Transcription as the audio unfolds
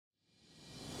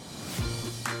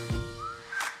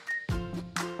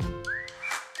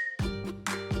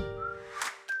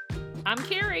I'm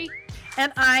Carrie.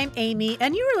 And I'm Amy,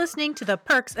 and you are listening to The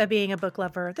Perks of Being a Book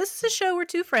Lover. This is a show where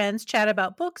two friends chat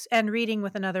about books and reading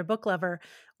with another book lover.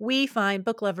 We find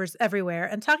book lovers everywhere,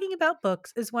 and talking about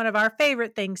books is one of our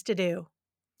favorite things to do.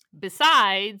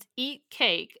 Besides, eat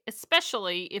cake,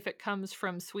 especially if it comes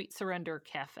from Sweet Surrender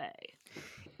Cafe.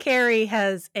 Carrie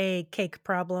has a cake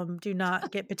problem. Do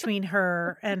not get between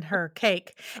her and her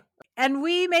cake. And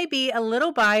we may be a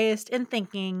little biased in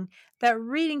thinking that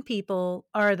reading people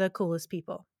are the coolest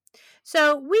people.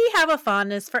 So we have a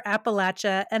fondness for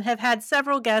Appalachia and have had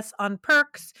several guests on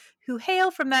Perks who hail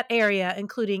from that area,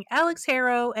 including Alex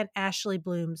Harrow and Ashley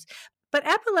Blooms. But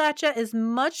Appalachia is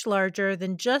much larger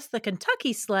than just the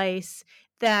Kentucky slice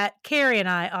that Carrie and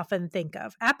I often think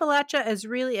of. Appalachia is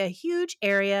really a huge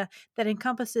area that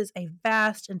encompasses a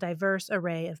vast and diverse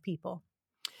array of people.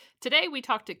 Today, we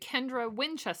talked to Kendra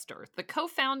Winchester, the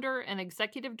co-founder and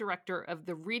executive director of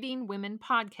the Reading Women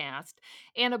podcast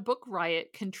and a Book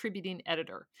Riot contributing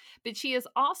editor. But she is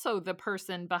also the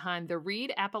person behind the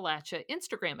Read Appalachia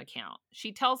Instagram account.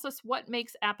 She tells us what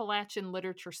makes Appalachian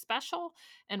literature special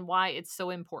and why it's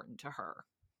so important to her.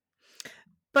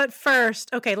 But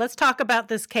first, okay, let's talk about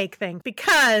this cake thing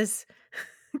because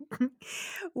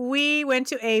we went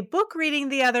to a book reading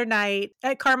the other night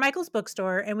at Carmichael's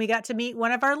bookstore, and we got to meet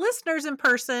one of our listeners in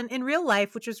person in real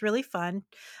life, which was really fun.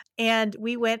 And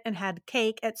we went and had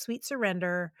cake at Sweet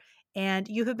Surrender, and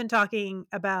you have been talking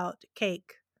about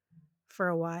cake for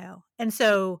a while. And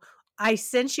so I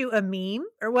sent you a meme,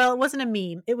 or well, it wasn't a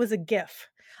meme, it was a GIF.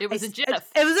 It was a GIF.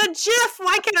 It was a GIF.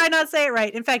 Why can I not say it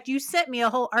right? In fact, you sent me a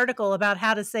whole article about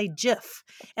how to say GIF,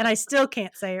 and I still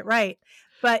can't say it right.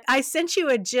 But I sent you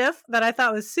a GIF that I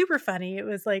thought was super funny. It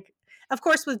was like, of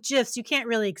course, with GIFs, you can't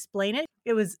really explain it.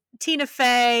 It was Tina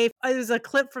Fey. It was a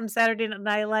clip from Saturday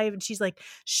Night Live, and she's like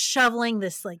shoveling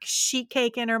this like sheet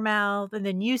cake in her mouth. And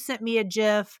then you sent me a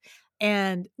GIF,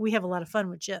 and we have a lot of fun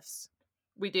with GIFs.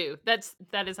 We do.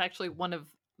 That is actually one of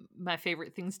my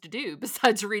favorite things to do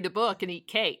besides read a book and eat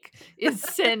cake is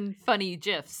send funny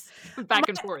GIFs back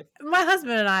and forth. My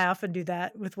husband and I often do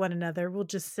that with one another. We'll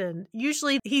just send,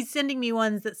 usually he's sending me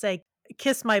ones that say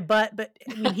kiss my butt, but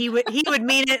I mean, he would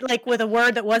mean it like with a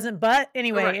word that wasn't butt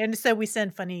anyway. Right. And so we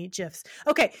send funny GIFs.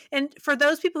 Okay. And for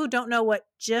those people who don't know what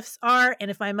GIFs are,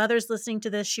 and if my mother's listening to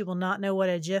this, she will not know what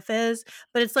a GIF is,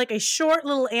 but it's like a short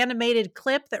little animated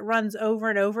clip that runs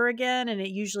over and over again. And it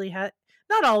usually has,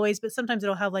 not always, but sometimes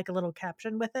it'll have like a little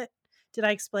caption with it. Did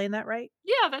I explain that right?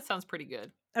 Yeah, that sounds pretty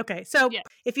good. Okay. So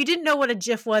If you didn't know what a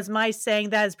GIF was, my saying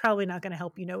that is probably not going to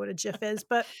help you know what a GIF is,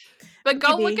 but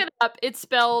go look it up. It's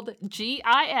spelled GIF.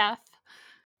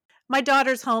 My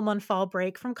daughter's home on fall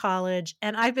break from college,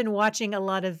 and I've been watching a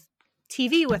lot of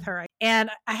TV with her. And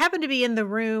I happened to be in the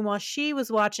room while she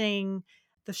was watching.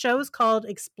 The show is called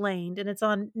Explained, and it's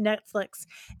on Netflix.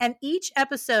 And each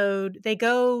episode, they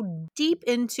go deep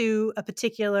into a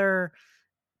particular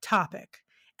topic.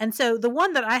 And so the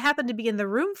one that I happened to be in the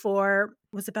room for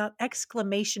was about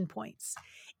exclamation points.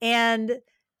 And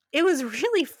it was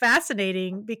really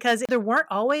fascinating because there weren't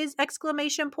always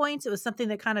exclamation points. It was something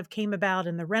that kind of came about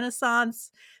in the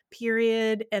Renaissance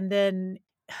period. And then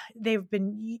they've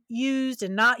been used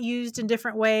and not used in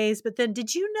different ways. But then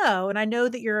did you know, and I know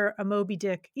that you're a Moby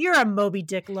Dick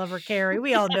lover, Carrie.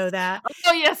 We all know that.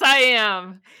 Oh, yes, I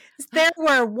am. There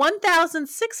were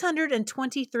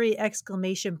 1,623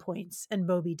 exclamation points in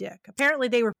Moby Dick. Apparently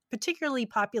they were particularly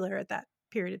popular at that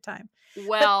period of time.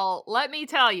 Well, let me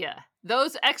tell you,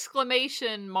 those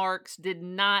exclamation marks did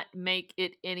not make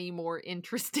it any more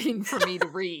interesting for me to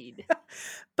read.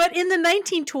 But in the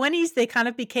 1920s, they kind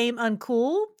of became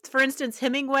uncool. For instance,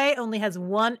 Hemingway only has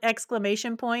one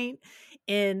exclamation point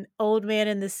in Old Man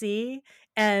in the Sea.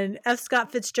 And F.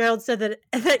 Scott Fitzgerald said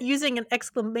that using an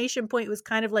exclamation point was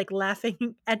kind of like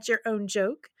laughing at your own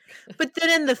joke. But then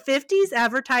in the 50s,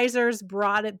 advertisers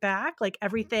brought it back. Like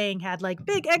everything had like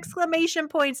big exclamation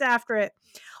points after it.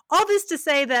 All this to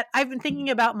say that I've been thinking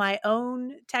about my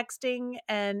own texting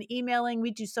and emailing.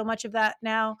 We do so much of that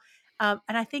now. And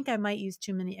I think I might use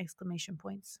too many exclamation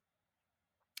points.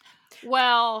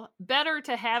 Well, better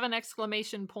to have an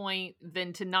exclamation point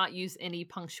than to not use any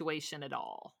punctuation at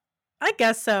all. I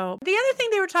guess so. The other thing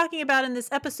they were talking about in this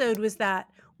episode was that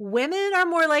women are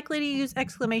more likely to use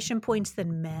exclamation points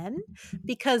than men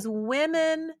because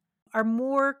women are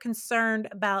more concerned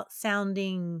about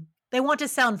sounding, they want to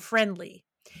sound friendly.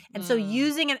 And so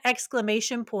using an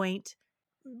exclamation point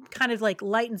kind of like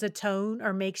lightens a tone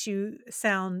or makes you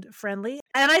sound friendly.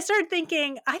 And I started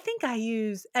thinking, I think I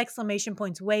use exclamation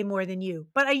points way more than you,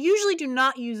 but I usually do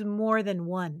not use more than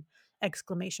one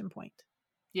exclamation point.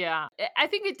 Yeah, I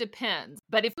think it depends,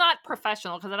 but if not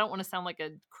professional, because I don't want to sound like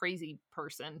a crazy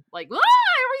person, like,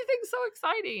 everything's so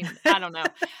exciting. I don't know.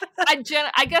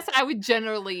 I guess I would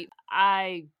generally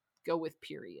I go with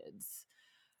periods.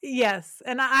 Yes,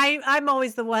 and I'm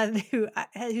always the one who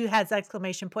has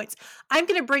exclamation points. I'm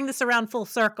gonna bring this around full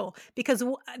circle because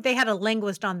they had a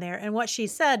linguist on there, and what she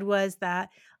said was that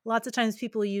lots of times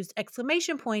people used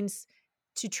exclamation points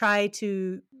to try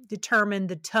to determine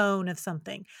the tone of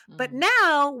something. But Mm.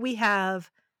 now we have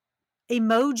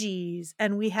emojis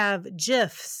and we have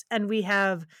GIFs and we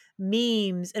have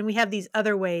memes and we have these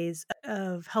other ways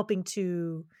of helping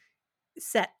to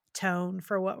set tone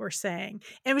for what we're saying.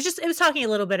 And it was talking a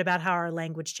little bit about how our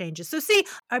language changes. So see,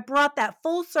 I brought that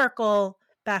full circle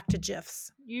back to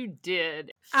GIFs. You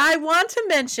did. I want to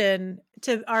mention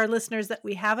to our listeners that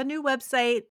we have a new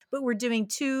website, but we're doing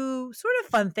two sort of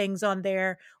fun things on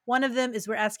there. One of them is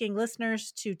we're asking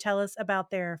listeners to tell us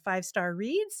about their 5-star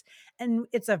reads, and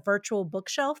it's a virtual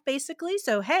bookshelf basically.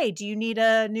 So, hey, do you need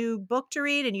a new book to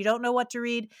read and you don't know what to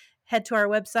read? Head to our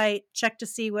website, check to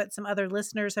see what some other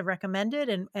listeners have recommended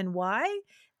and why.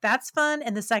 That's fun.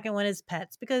 And the second one is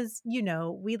pets because,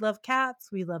 we love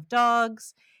cats, we love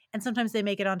dogs. And sometimes they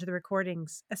make it onto the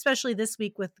recordings, especially this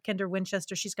week with Kendra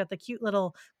Winchester. She's got the cute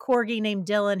little corgi named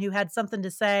Dylan who had something to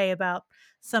say about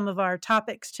some of our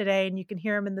topics today, and you can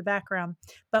hear him in the background.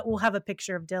 But we'll have a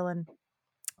picture of Dylan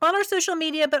on our social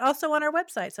media, but also on our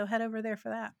website. So head over there for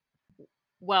that.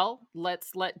 Well,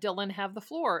 let's let Dylan have the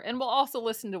floor, and we'll also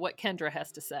listen to what Kendra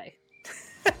has to say.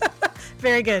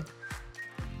 Very good.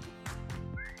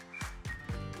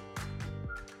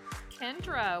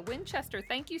 Kendra Winchester,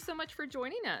 thank you so much for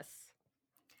joining us.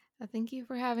 Thank you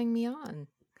for having me on.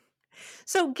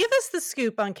 So give us the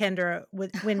scoop on Kendra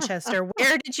Winchester.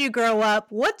 Where did you grow up?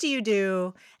 What do you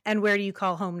do? And where do you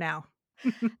call home now?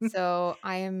 So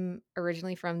I am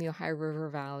originally from the Ohio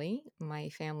River Valley. My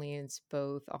family is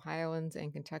both Ohioans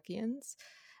and Kentuckians.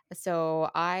 So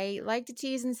I like to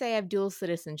tease and say I have dual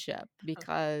citizenship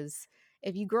because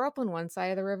if you grow up on one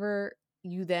side of the river,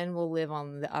 you then will live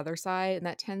on the other side. And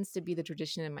that tends to be the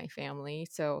tradition in my family.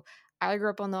 So I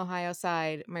grew up on the Ohio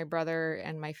side. My brother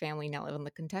and my family now live on the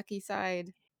Kentucky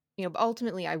side. But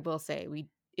ultimately I will say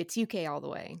it's UK all the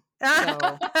way. So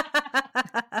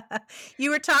You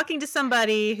were talking to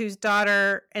somebody whose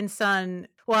daughter and son,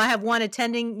 well, I have one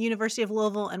attending University of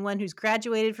Louisville and one who's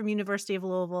graduated from University of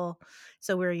Louisville.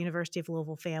 So we're a University of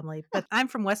Louisville family, but I'm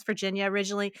from West Virginia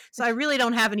originally. So I really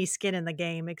don't have any skin in the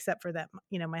game except for that,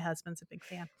 my husband's a big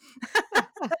fan.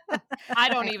 I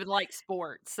don't even like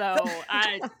sports, so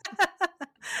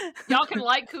y'all can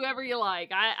like whoever you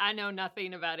like. I know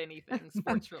nothing about anything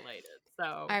sports related.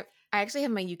 So I actually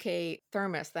have my UK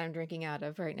thermos that I'm drinking out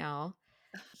of right now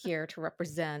here to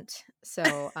represent.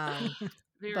 So,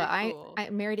 very but cool.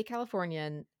 I'm married a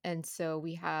Californian, and so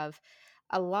we have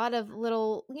a lot of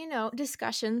little,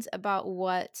 discussions about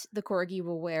what the corgi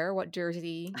will wear, what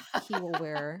jersey he will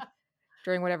wear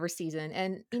during whatever season.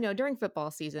 And, during football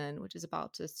season, which is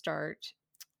about to start,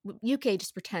 UK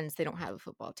just pretends they don't have a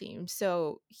football team.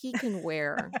 So he can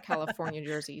wear California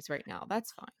jerseys right now.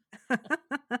 That's fine.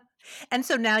 And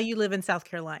so now you live in South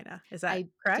Carolina. Is that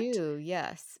correct? I do.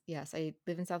 Yes. Yes. I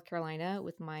live in South Carolina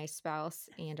with my spouse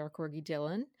and our corgi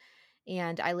Dylan.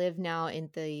 And I live now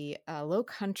in the low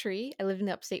country. I lived in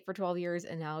the upstate for 12 years,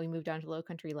 and now we moved down to low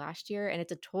country last year. And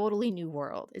it's a totally new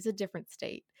world. It's a different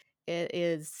state. It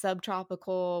is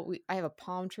subtropical. I have a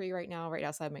palm tree right now, right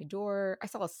outside my door. I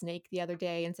saw a snake the other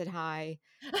day and said hi.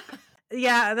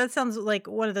 Yeah, that sounds like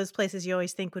one of those places you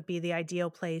always think would be the ideal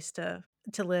place to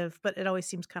live, but it always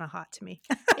seems kind of hot to me.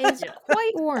 It's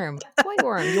quite warm, quite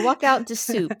warm. You walk out into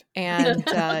soup and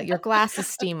your glasses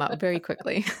steam up very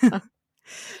quickly.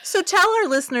 So tell our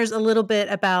listeners a little bit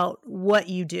about what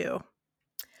you do.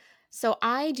 So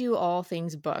I do all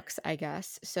things books, I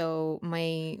guess. So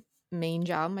my main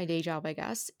job, my day job, I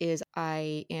guess, is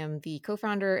I am the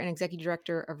co-founder and executive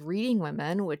director of Reading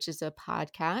Women, which is a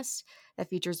podcast that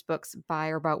features books by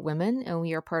or about women. And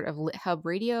we are part of LitHub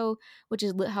Radio, which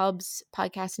is LitHub's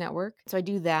podcast network. So I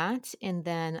do that. And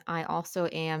then I also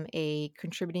am a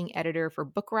contributing editor for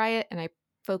Book Riot, and I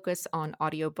focus on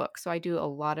audiobooks. So I do a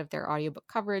lot of their audiobook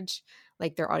coverage,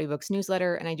 like their audiobooks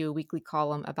newsletter, and I do a weekly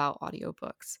column about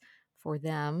audiobooks for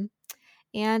them.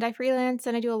 And I freelance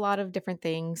and I do a lot of different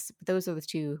things. Those are the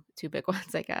two big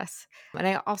ones, I guess. And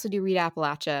I also do Read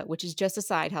Appalachia, which is just a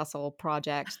side hustle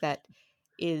project that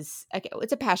is, okay,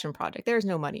 it's a passion project. There's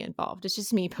no money involved. It's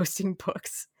just me posting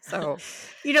books. So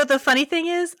The funny thing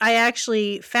is, I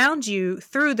actually found you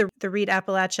through the Read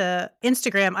Appalachia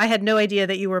Instagram. I had no idea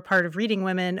that you were part of Reading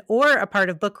Women or a part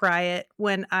of Book Riot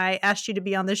when I asked you to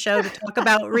be on the show to talk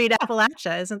about Read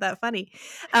Appalachia. Isn't that funny?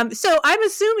 So I'm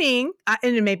assuming,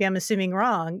 and maybe I'm assuming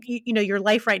wrong, your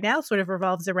life right now sort of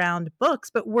revolves around books,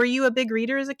 but were you a big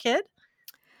reader as a kid?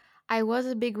 I was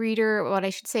a big reader, what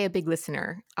I should say, a big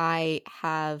listener. I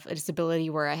have a disability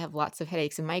where I have lots of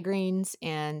headaches and migraines,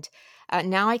 and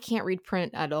now I can't read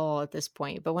print at all at this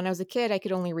point. But when I was a kid, I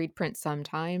could only read print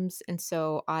sometimes, and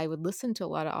so I would listen to a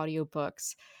lot of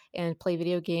audiobooks and play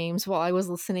video games while I was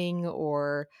listening,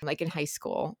 or like in high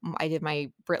school, I did my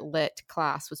Brit Lit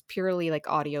class was purely like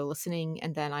audio listening,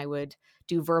 and then I would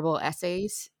do verbal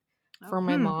essays for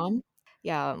my Hmm. mom.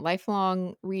 Yeah,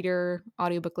 lifelong reader,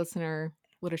 audiobook listener,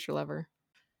 literature lover.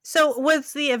 So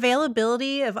was the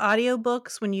availability of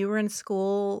audiobooks when you were in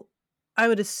school, I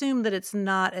would assume that it's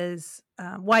not as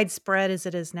widespread as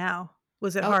it is now.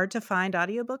 Was it Oh, hard to find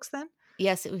audiobooks then?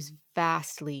 yes, it was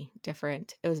vastly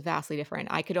different. It was vastly different.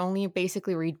 I could only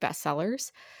basically read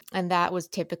bestsellers, and that was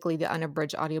typically the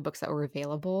unabridged audiobooks that were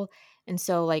available. And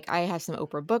so, like, I have some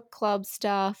Oprah Book Club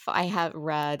stuff. I have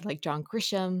read like John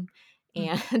Grisham,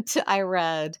 Mm. and I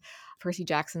read Percy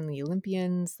Jackson and the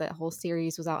Olympians. That whole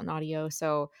series was out in audio.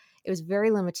 So it was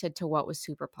very limited to what was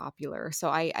super popular. So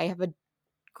I have a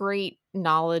great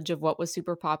knowledge of what was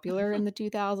super popular in the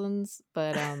 2000s,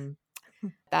 but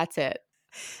that's it.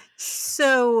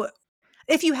 So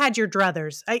if you had your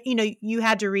druthers, you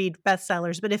had to read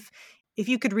bestsellers, but if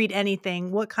you could read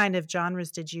anything, what kind of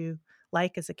genres did you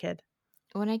like as a kid?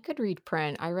 When I could read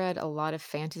print, I read a lot of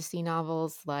fantasy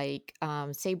novels like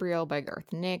Sabriel by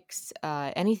Garth Nix,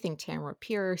 anything Tamara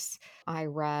Pierce. I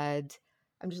read.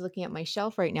 I'm just looking at my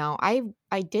shelf right now.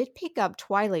 I did pick up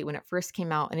Twilight when it first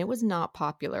came out, and it was not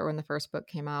popular when the first book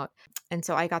came out, and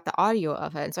so I got the audio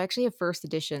of it. And so I actually have first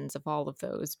editions of all of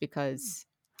those because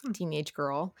Hmm. teenage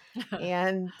girl.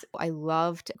 And I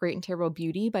loved Great and Terrible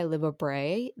Beauty by Libba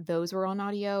Bray. Those were on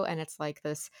audio, and it's like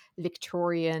this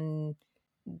Victorian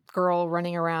girl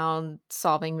running around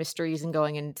solving mysteries and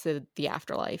going into the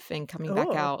afterlife and coming back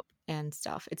Oh, out and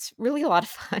stuff. It's really a lot of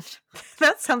fun.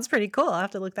 that sounds pretty cool. I'll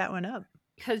have to look that one up.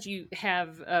 Because you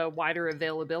have a wider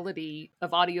availability of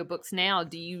audiobooks now,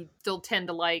 do you still tend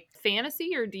to like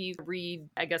fantasy or do you read,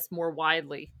 I guess, more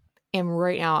widely? And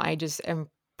right now, I just am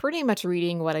pretty much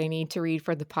reading what I need to read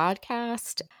for the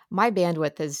podcast. My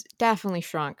bandwidth has definitely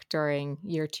shrunk during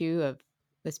year 2 of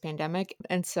this pandemic.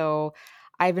 And so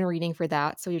I've been reading for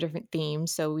that. So we have different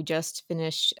themes. So we just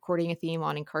finished recording a theme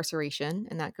on incarceration,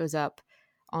 and that goes up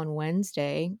on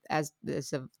Wednesday as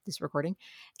of this recording.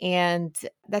 And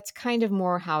that's kind of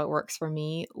more how it works for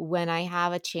me. When I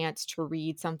have a chance to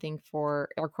read something for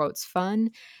air quotes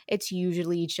fun, it's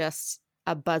usually just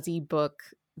a buzzy book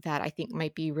that I think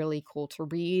might be really cool to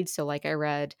read. So, like, I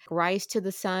read Rise to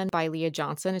the Sun by Leah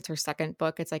Johnson. It's her second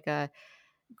book. It's like a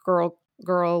girl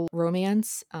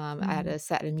romance at Mhm. a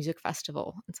set at a music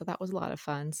festival, and so that was a lot of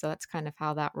fun. So that's kind of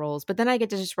how that rolls. But then I get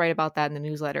to just write about that in the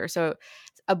newsletter. So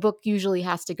a book usually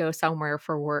has to go somewhere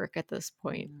for work at this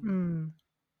point. Mm.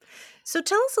 So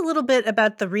tell us a little bit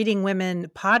about the Reading Women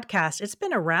podcast. It's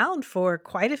been around for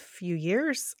quite a few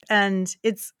years, and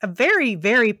it's a very,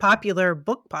 very popular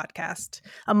book podcast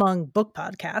among book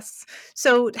podcasts.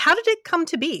 So how did it come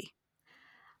to be?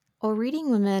 Well, Reading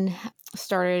Women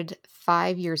started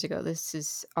 5 years ago. This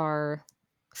is our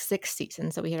 6th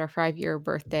season. So we had our 5-year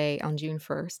birthday on June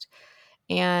 1st.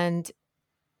 And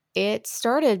it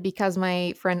started because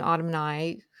my friend Autumn and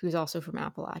I, who's also from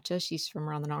Appalachia, she's from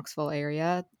around the Knoxville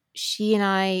area, she and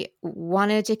I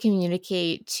wanted to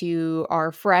communicate to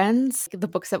our friends the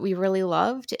books that we really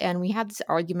loved. And we had this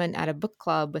argument at a book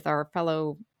club with our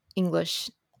fellow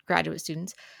English graduate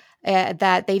students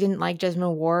that they didn't like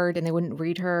Jesmyn Ward and they wouldn't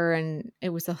read her. And it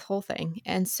was a whole thing.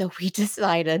 And so we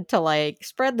decided to like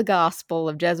spread the gospel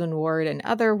of Jesmyn Ward and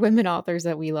other women authors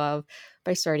that we love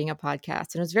by starting a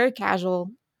podcast. And it was very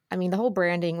casual. I mean, the whole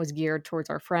branding was geared towards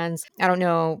our friends. I don't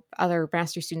know other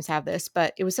master students have this,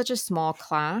 but it was such a small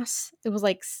class. It was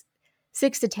like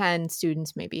 6 to 10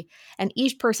 students, maybe. And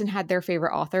each person had their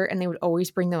favorite author, and they would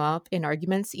always bring them up in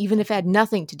arguments, even if it had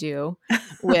nothing to do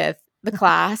with the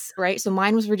class, right? So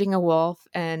mine was Virginia Woolf,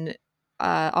 and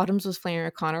Autumn's was Flannery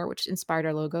O'Connor, which inspired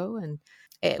our logo. And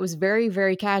it was very,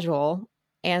 very casual.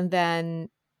 And then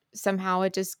somehow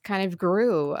it just kind of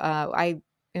grew. I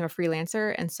am a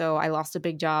freelancer, and so I lost a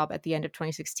big job at the end of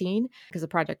 2016 because the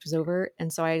project was over.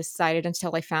 And so I decided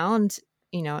until I found,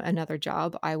 another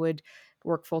job, I would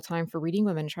work full time for Reading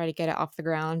Women, try to get it off the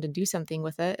ground and do something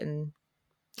with it. And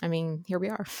I mean, here we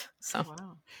are. So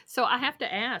Wow. So I have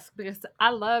to ask because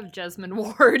I love Jesmond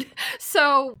Ward.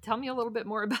 So tell me a little bit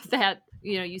more about that.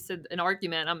 You said an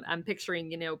argument. I'm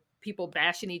picturing, people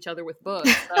bashing each other with books.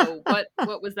 So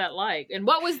what was that like? And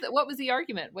what was the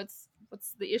argument? What's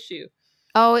the issue?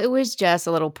 oh, it was just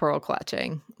a little pearl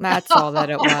clutching. That's all that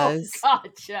it Oh, was.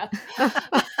 gotcha.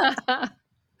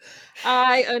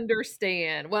 I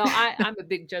understand. Well, I'm a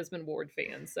big Jesmond Ward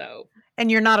fan, so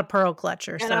And you're not a pearl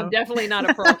clutcher, and I'm so. definitely not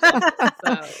a pearl clutcher, so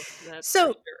that's for So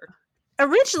sure.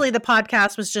 originally the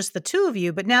podcast was just the two of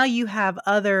you, but now you have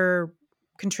other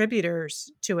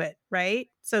contributors to it, right?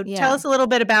 So tell Yeah. us a little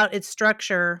bit about its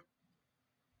structure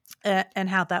and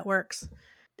how that works.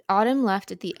 Autumn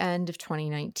left at the end of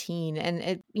 2019,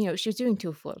 and she was doing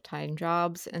two full-time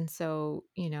jobs, and so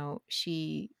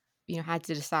she had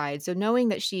to decide. So knowing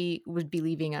that she would be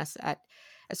leaving us at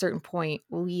a certain point,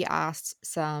 we asked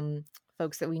some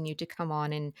folks that we knew to come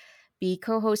on and be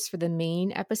co-hosts for the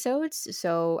main episodes.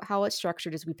 So how it's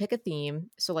structured is we pick a theme.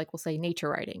 So like we'll say nature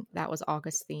writing, that was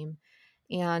August's theme,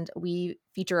 and we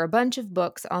feature a bunch of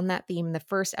books on that theme in the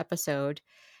first episode.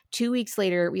 2 weeks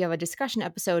later, we have a discussion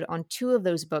episode on two of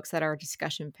those books that are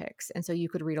discussion picks. And so you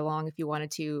could read along if you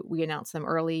wanted to. We announce them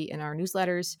early in our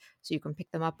newsletters, so you can pick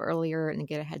them up earlier and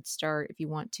get a head start if you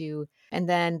want to. And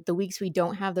then the weeks we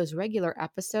don't have those regular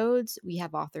episodes, we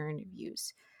have author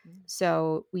interviews.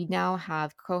 So we now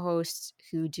have co-hosts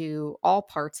who do all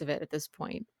parts of it at this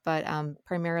point, but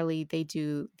primarily they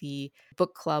do the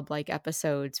book club like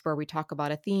episodes where we talk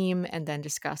about a theme and then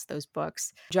discuss those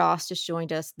books. Joss just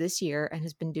joined us this year and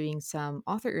has been doing some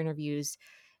author interviews,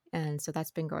 and so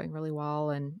that's been going really well.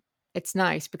 And it's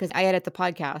nice because I edit the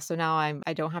podcast, so now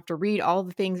I don't have to read all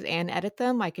the things and edit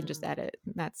them. I can just edit.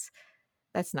 That's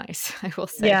nice, I will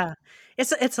say. Yeah.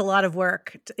 It's a lot of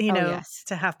work, Oh yes.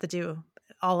 to have to do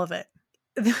all of it.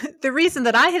 The reason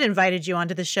that I had invited you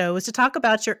onto the show was to talk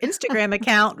about your Instagram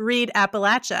account, Read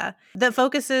Appalachia, that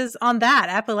focuses on that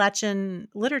Appalachian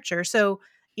literature. So,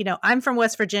 I'm from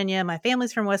West Virginia. My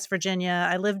family's from West Virginia.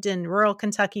 I lived in rural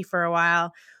Kentucky for a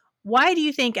while. Why do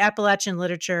you think Appalachian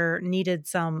literature needed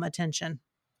some attention?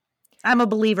 I'm a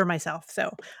believer myself,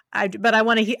 but I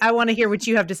want to hear what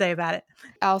you have to say about it.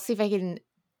 I'll see if I can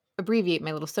abbreviate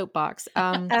my little soapbox.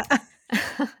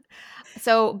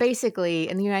 So basically,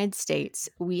 in the United States,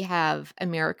 we have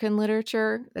American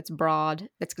literature that's broad,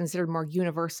 that's considered more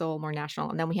universal, more national.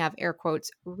 And then we have, air quotes,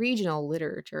 regional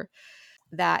literature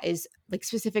that is like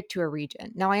specific to a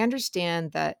region. Now, I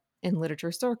understand that in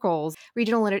literature circles,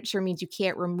 regional literature means you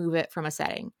can't remove it from a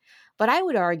setting. But I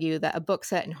would argue that a book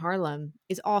set in Harlem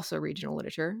is also regional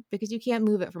literature because you can't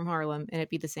move it from Harlem and it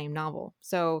be the same novel.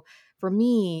 So for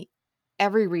me,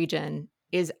 every region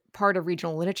is part of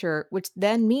regional literature, which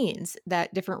then means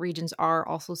that different regions are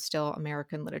also still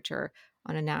American literature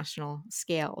on a national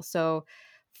scale. So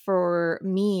for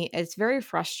me, it's very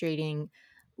frustrating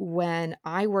when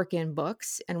I work in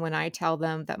books and when I tell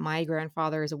them that my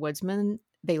grandfather is a woodsman,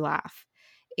 they laugh,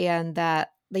 and that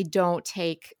they don't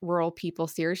take rural people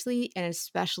seriously, and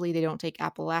especially they don't take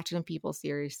Appalachian people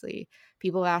seriously.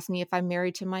 People ask me if I'm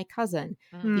married to my cousin.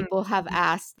 Mm. People have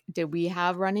asked, did we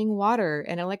have running water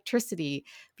and electricity?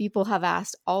 People have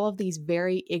asked all of these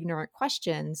very ignorant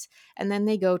questions, and then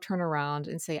they go turn around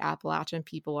and say Appalachian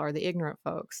people are the ignorant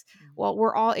folks. Well,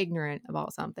 we're all ignorant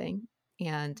about something,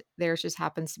 and theirs just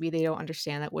happens to be they don't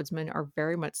understand that woodsmen are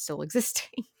very much still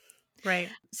existing. Right.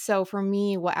 So for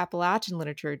me, what Appalachian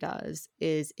literature does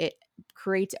is it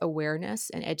creates awareness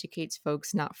and educates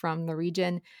folks not from the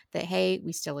region that, hey,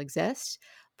 we still exist,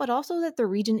 but also that the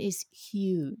region is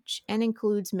huge and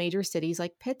includes major cities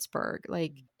like Pittsburgh.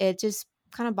 Like it just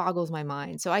kind of boggles my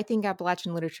mind. So I think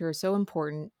Appalachian literature is so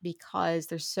important because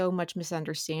there's so much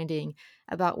misunderstanding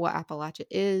about what Appalachia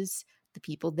is, the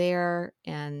people there,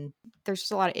 and there's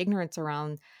just a lot of ignorance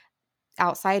around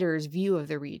outsiders' view of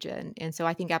the region. And so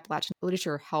I think Appalachian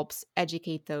literature helps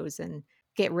educate those and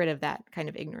get rid of that kind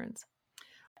of ignorance.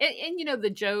 And the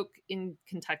joke in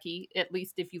Kentucky, at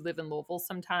least if you live in Louisville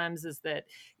sometimes, is that,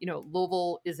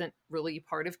 Louisville isn't really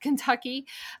part of Kentucky.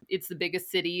 It's the biggest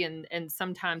city, and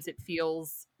sometimes it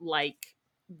feels like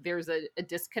there's a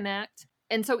disconnect.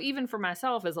 And so even for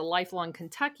myself as a lifelong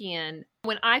Kentuckian,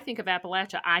 when I think of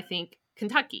Appalachia, I think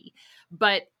Kentucky,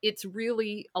 but it's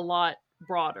really a lot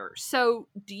broader. So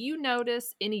do you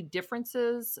notice any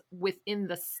differences within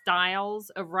the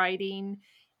styles of writing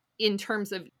in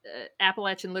terms of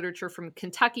Appalachian literature from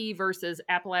Kentucky versus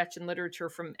Appalachian literature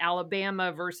from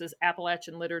Alabama versus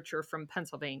Appalachian literature from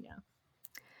Pennsylvania?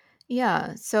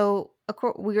 Yeah. So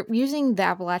we're using the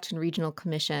Appalachian Regional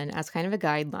Commission as kind of a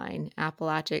guideline.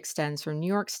 Appalachia extends from New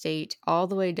York State all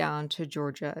the way down to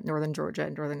Georgia, and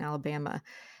northern Alabama.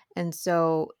 And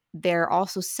so there are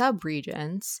also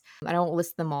subregions. I don't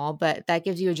list them all, but that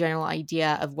gives you a general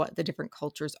idea of what the different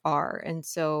cultures are. And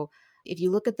so if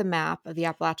you look at the map of the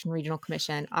Appalachian Regional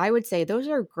Commission, I would say those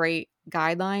are great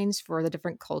guidelines for the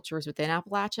different cultures within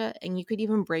Appalachia. And you could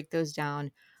even break those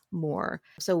down more.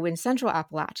 So in central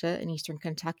Appalachia in eastern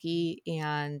Kentucky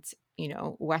and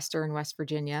western West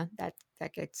Virginia, that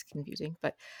gets confusing.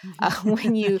 But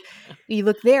when you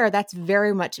look there, that's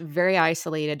very much very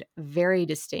isolated, very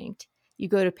distinct. You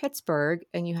go to Pittsburgh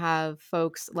and you have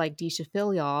folks like Deesha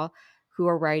Philyaw who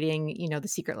are writing, The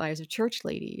Secret Lives of Church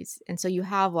Ladies. And so you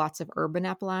have lots of urban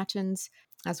Appalachians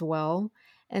as well.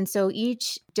 And so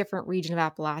each different region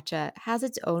of Appalachia has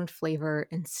its own flavor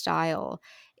and style.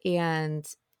 And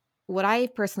what I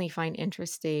personally find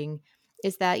interesting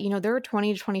is that, there are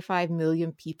 20 to 25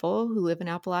 million people who live in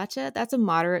Appalachia. That's a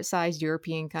moderate sized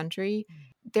European country.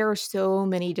 There are so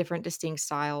many different distinct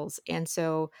styles. And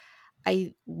so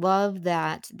I love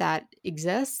that that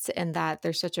exists and that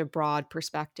there's such a broad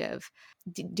perspective.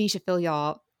 Deesha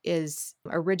Philyaw is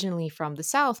originally from the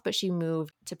South, but she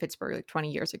moved to Pittsburgh like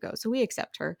 20 years ago. So we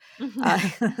accept her uh,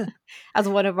 as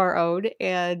one of our own.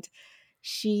 And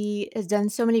she has done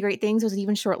so many great things, was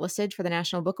even shortlisted for the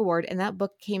National Book Award. And that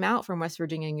book came out from West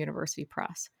Virginia University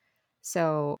Press.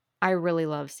 So I really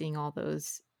love seeing all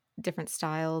those different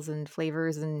styles and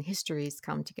flavors and histories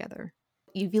come together.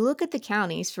 If you look at the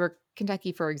counties for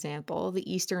Kentucky, for example,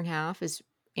 the eastern half is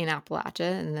in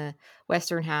Appalachia and the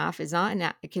western half is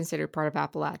not considered part of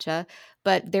Appalachia,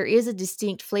 but there is a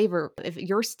distinct flavor. If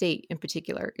your state in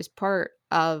particular is part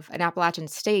of an Appalachian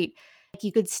state,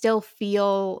 you could still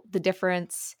feel the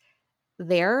difference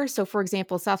there. So, for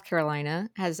example, South Carolina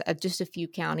has just a few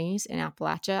counties in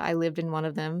Appalachia. I lived in one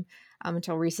of them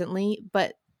until recently,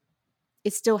 but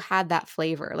it still had that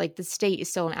flavor. Like the state is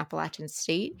still an Appalachian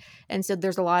state. And so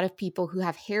there's a lot of people who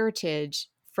have heritage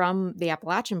from the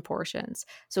Appalachian portions.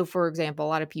 So, for example, a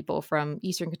lot of people from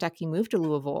Eastern Kentucky moved to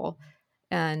Louisville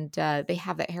and they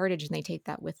have that heritage and they take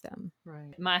that with them.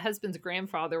 Right. My husband's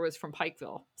grandfather was from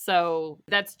Pikeville. So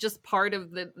that's just part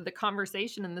of the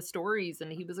conversation and the stories.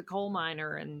 And he was a coal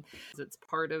miner, and it's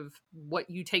part of what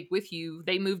you take with you.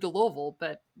 They moved to Louisville,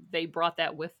 but they brought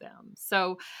that with them.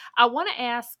 So I want to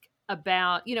ask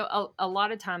about, a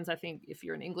lot of times I think if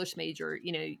you're an English major,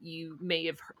 you may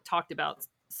have talked about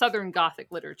Southern Gothic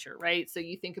literature, right? So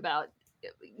you think about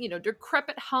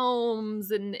decrepit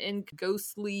homes and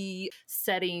ghostly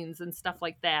settings and stuff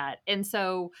like that. And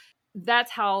so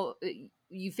that's how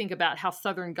you think about how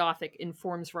Southern Gothic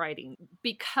informs writing.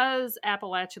 Because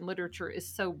Appalachian literature is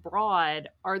so broad,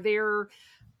 are there,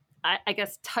 I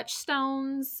guess,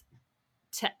 touchstones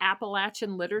to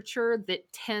Appalachian literature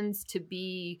that tends to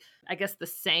be, I guess, the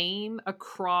same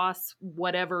across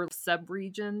whatever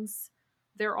subregions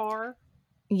there are?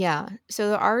 Yeah. So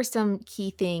there are some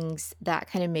key things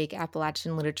that kind of make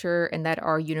Appalachian literature and that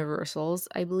are universals,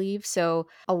 I believe. So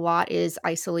a lot is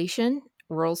isolation,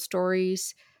 rural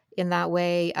stories in that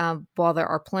way. While there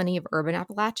are plenty of urban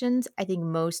Appalachians, I think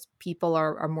most people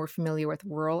are more familiar with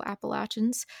rural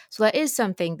Appalachians. So that is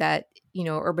something that,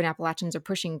 urban Appalachians are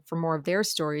pushing for more of their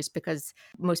stories because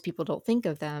most people don't think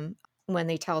of them when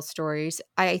they tell stories.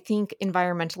 I think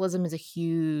environmentalism is a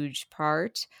huge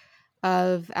part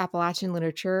of Appalachian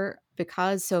literature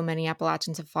because so many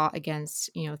Appalachians have fought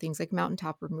against, things like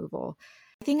mountaintop removal.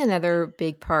 I think another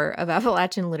big part of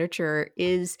Appalachian literature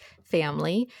is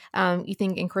family. You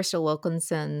think in Crystal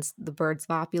Wilkinson's The Birds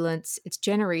of Opulence, it's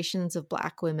generations of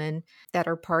Black women that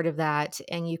are part of that.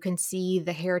 And you can see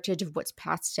the heritage of what's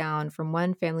passed down from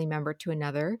one family member to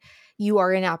another. You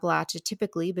are in Appalachia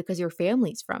typically because your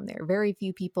family's from there. Very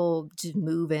few people just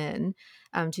move in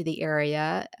to the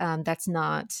area. That's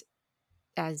not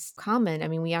as common. I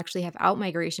mean, we actually have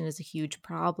outmigration is a huge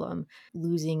problem.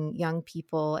 Losing young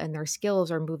people and their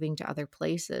skills are moving to other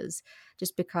places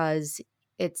just because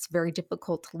it's very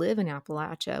difficult to live in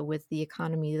Appalachia with the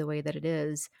economy the way that it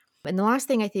is. And the last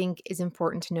thing I think is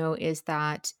important to know is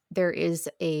that there is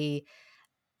a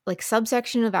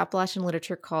subsection of Appalachian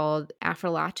literature called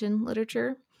Appalachian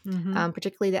literature,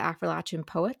 particularly the Appalachian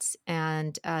poets.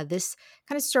 And this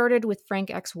kind of started with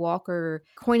Frank X. Walker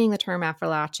coining the term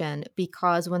Appalachian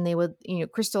because when they would,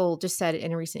 Crystal just said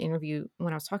in a recent interview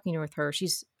when I was talking with her,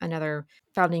 she's another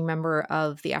founding member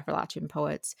of the Appalachian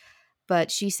poets. But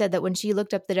she said that when she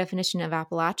looked up the definition of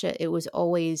Appalachia, it was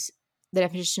always the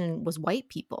definition was white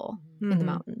people in the Mhm.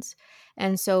 mountains.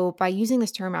 And so by using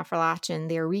this term Appalachian,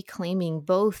 they're reclaiming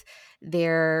both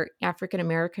their African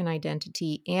American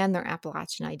identity and their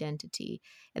Appalachian identity.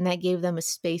 And that gave them a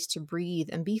space to breathe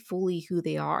and be fully who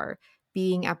they are.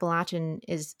 Being Appalachian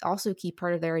is also a key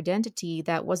part of their identity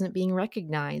that wasn't being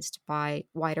recognized by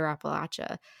wider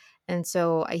Appalachia. And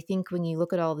so I think when you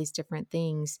look at all these different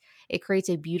things, it creates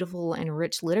a beautiful and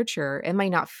rich literature. It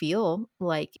might not feel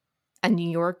like a New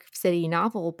York City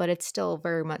novel, but it's still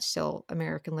very much still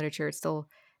American literature. It's still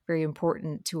very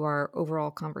important to our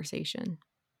overall conversation.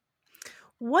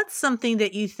 What's something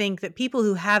that you think that people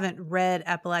who haven't read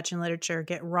Appalachian literature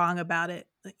get wrong about it?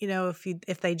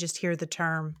 If they just hear the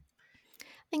term.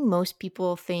 I think most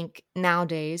people think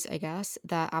nowadays, I guess,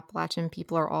 that Appalachian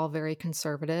people are all very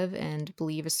conservative and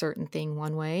believe a certain thing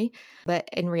one way. But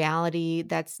in reality,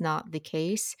 that's not the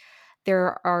case.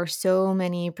 There are so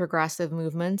many progressive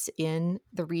movements in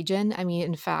the region. I mean,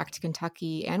 in fact,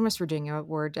 Kentucky and West Virginia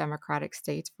were Democratic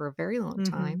states for a very long Mhm.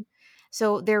 time.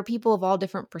 So there are people of all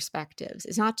different perspectives.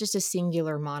 It's not just a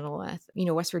singular monolith.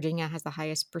 West Virginia has the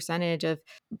highest percentage of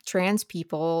trans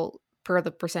people per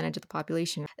the percentage of the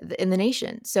population in the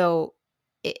nation. So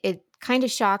it kind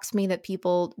of shocks me that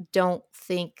people don't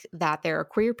think that there are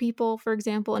queer people, for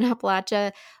example, in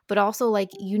Appalachia, but also like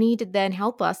you need to then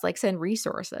help us, like send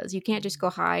resources. You can't just go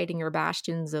hide in your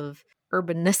bastions of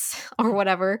urbanness or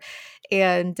whatever.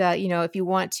 And, if you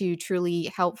want to truly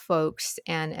help folks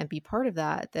and be part of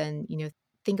that, then,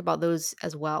 think about those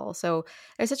as well. So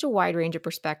there's such a wide range of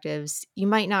perspectives. You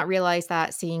might not realize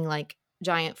that seeing like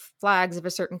giant flags of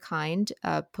a certain kind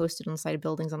posted on the side of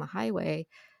buildings on the highway,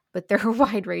 but there are a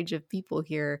wide range of people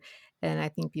here, and I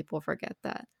think people forget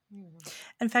that.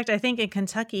 In fact, I think in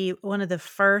Kentucky, one of the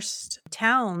first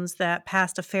towns that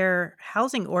passed a fair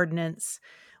housing ordinance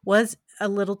was a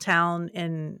little town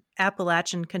in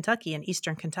Appalachian Kentucky, in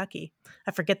eastern Kentucky.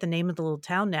 I forget the name of the little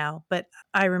town now, but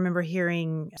I remember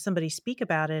hearing somebody speak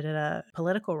about it at a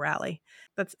political rally.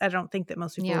 I don't think that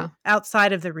most Yeah, people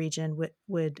outside of the region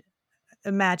would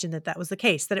imagine that that was the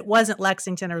case, that it wasn't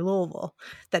Lexington or Louisville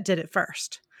that did it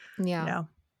first, you yeah. know?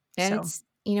 And So, it's,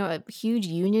 a huge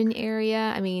Union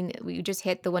area. I mean, we just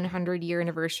hit the 100-year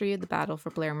anniversary of the Battle for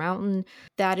Blair Mountain.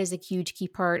 That is a huge key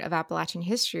part of Appalachian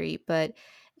history, but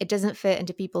it doesn't fit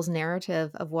into people's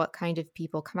narrative of what kind of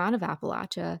people come out of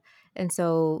Appalachia. And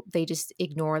so they just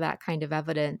ignore that kind of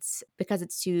evidence because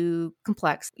it's too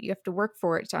complex. You have to work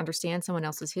for it to understand someone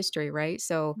else's history, right?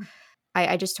 So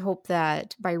I just hope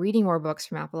that by reading more books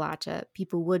from Appalachia,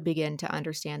 people would begin to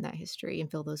understand that history and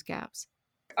fill those gaps.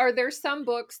 Are there some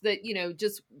books that,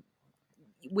 just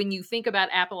when you think about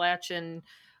Appalachian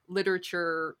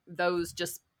literature, those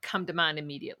just come to mind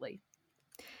immediately?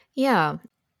 Yeah.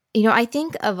 I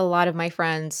think of a lot of my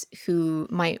friends who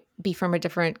might be from a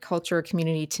different culture or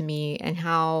community to me and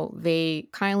how they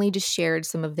kindly just shared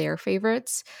some of their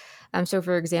favorites. So,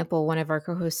 for example, one of our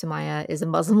co hosts, Samaya, is a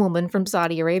Muslim woman from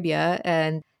Saudi Arabia,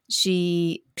 and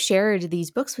she shared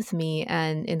these books with me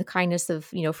and in the kindness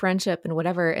of, friendship and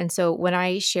whatever. And so when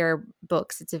I share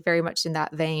books, it's very much in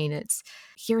that vein. It's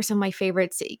here are some of my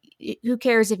favorites. Who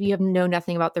cares if you know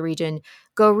nothing about the region?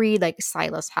 Go read like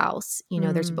Silas House.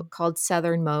 There's a mm, book called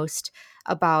Southernmost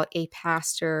about a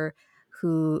pastor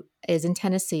who is in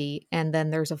Tennessee, and then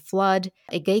there's a flood.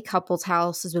 A gay couple's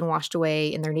house has been washed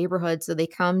away in their neighborhood, so they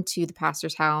come to the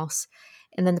pastor's house,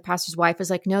 and then the pastor's wife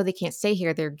is like, no, they can't stay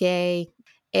here, they're gay.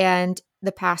 And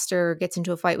the pastor gets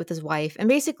into a fight with his wife and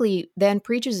basically then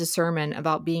preaches a sermon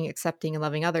about being accepting and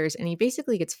loving others, and he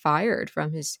basically gets fired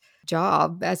from his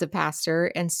job as a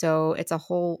pastor. And so it's a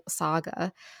whole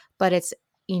saga, but it's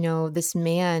this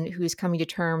man who's coming to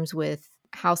terms with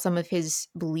how some of his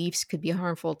beliefs could be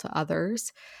harmful to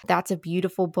others. That's a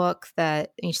beautiful book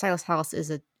that Silas House is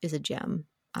a gem.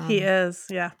 he is.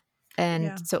 Yeah. And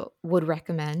Yeah. so would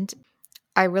recommend.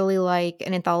 I really like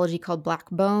an anthology called Black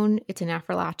Bone. It's an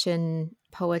Appalachian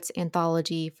poets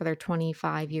anthology for their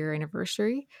 25-year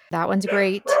anniversary. That one's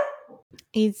great.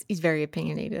 He's very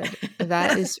opinionated.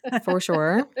 That is for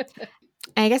sure.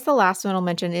 And I guess the last one I'll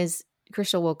mention is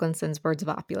Crystal Wilkinson's Birds of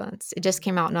Opulence. It just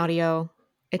came out in audio.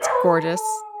 It's gorgeous.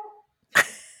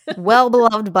 Well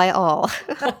beloved by all.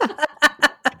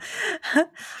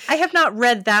 I have not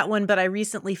read that one, but I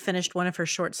recently finished one of her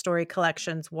short story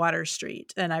collections, Water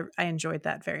Street, and I enjoyed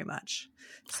that very much.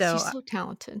 So, She's so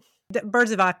talented.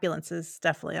 Birds of Opulence is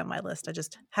definitely on my list. I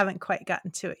just haven't quite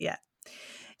gotten to it yet.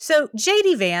 So,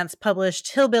 J.D. Vance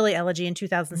published Hillbilly Elegy in Mm.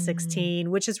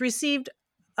 2016, which has received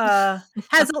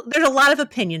there's a lot of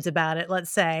opinions about it,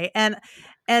 let's say, and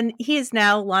he has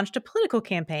now launched a political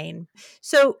campaign.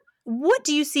 So, What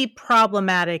do you see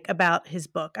problematic about his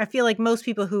book? I feel like most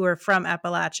people who are from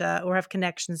Appalachia or have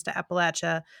connections to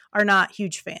Appalachia are not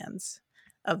huge fans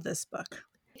of this book.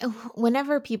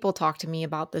 Whenever people talk to me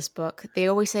about this book, they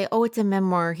always say, oh, it's a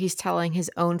memoir. He's telling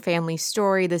his own family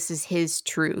story. This is his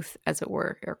truth, as it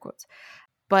were, air quotes.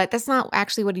 But that's not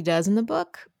actually what he does in the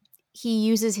book. He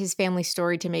uses his family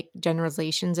story to make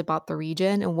generalizations about the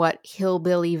region and what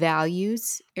hillbilly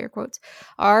values, air quotes,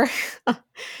 are.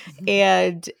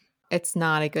 And it's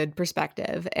not a good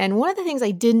perspective. And one of the things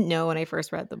I didn't know when I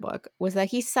first read the book was that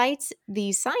he cites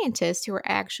these scientists who are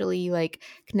actually like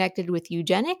connected with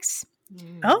eugenics.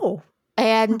 Oh.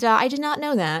 And I did not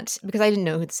know that because I didn't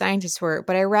know who the scientists were.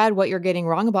 But I read What You're Getting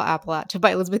Wrong About Appalachia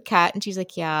by Elizabeth Catt. And she's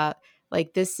like, yeah,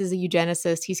 like this is a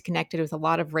eugenicist. He's connected with a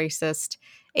lot of racist,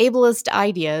 ableist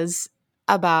ideas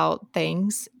about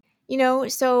things. You know,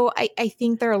 so I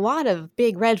think there are a lot of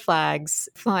big red flags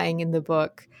flying in the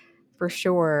book for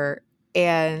sure.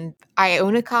 And I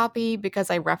own a copy because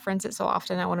I reference it so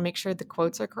often. I want to make sure the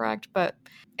quotes are correct, but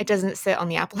it doesn't sit on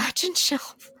the Appalachian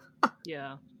shelf.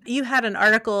 Yeah. You had an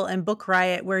article in Book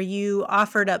Riot where you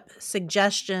offered up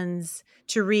suggestions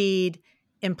to read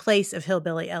in place of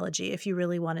Hillbilly Elegy if you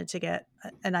really wanted to get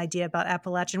an idea about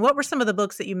Appalachian. What were some of the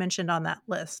books that you mentioned on that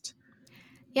list?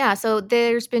 Yeah, so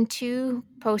there's been 2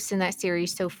 posts in that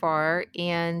series so far,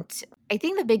 and I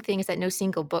think the big thing is that no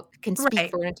single book can speak Right.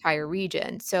 for an entire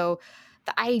region. So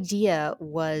the idea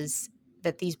was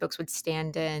that these books would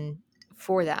stand in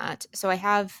for that. So I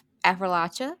have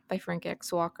Appalachia by Frank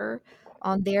X. Walker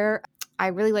on there. I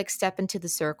really like Step Into the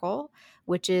Circle,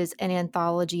 which is an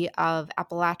anthology of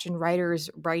Appalachian writers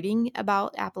writing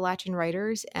about Appalachian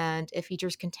writers, and it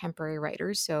features contemporary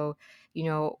writers. So, you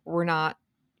know, we're not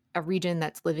a region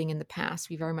that's living in the past.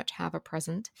 We very much have a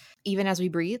present. Even As We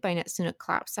Breathe by Netsuno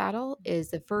Clapsaddle is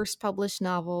the first published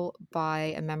novel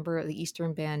by a member of the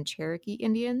Eastern Band Cherokee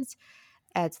Indians.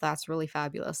 And so that's really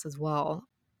fabulous as well.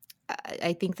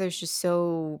 I think there's just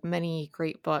so many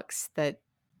great books that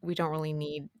we don't really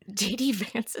need J.D.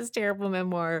 Vance's terrible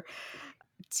memoir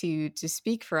to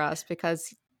speak for us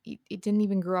because he didn't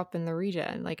even grow up in the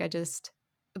region. Like it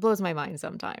blows my mind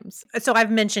sometimes. So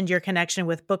I've mentioned your connection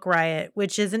with Book Riot,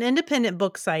 which is an independent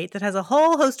book site that has a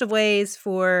whole host of ways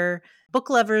for book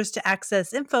lovers to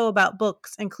access info about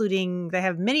books, including they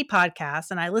have many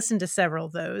podcasts, and I listen to several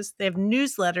of those. They have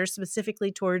newsletters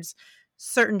specifically towards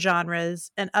certain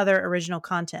genres and other original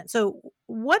content. So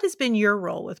what has been your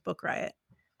role with Book Riot?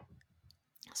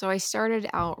 So I started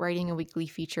out writing a weekly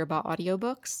feature about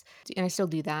audiobooks, and I still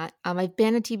do that. I've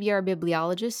been a TBR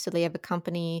bibliologist, so they have a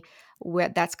company where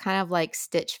that's kind of like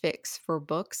Stitch Fix for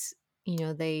books. You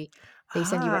know, they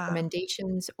send you Ah,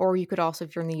 recommendations, or you could also,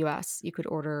 if you're in the US, you could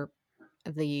order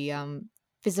the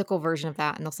physical version of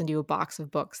that, and they'll send you a box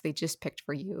of books they just picked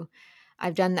for you.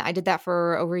 I've done that. I did that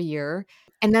for over a year.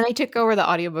 And then I took over the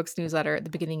audiobooks newsletter at the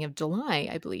beginning of July,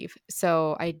 I believe.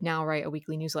 So I now write a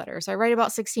weekly newsletter. So I write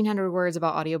about 1,600 words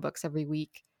about audiobooks every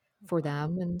week for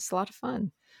them, and it's a lot of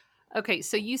fun. Okay,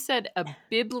 so you said a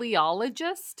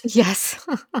bibliologist? Yes.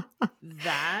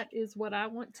 That is what I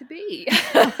want to be.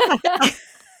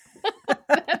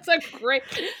 That's a great.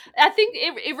 I think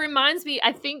it reminds me.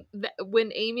 I think that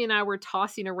when Amy and I were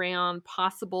tossing around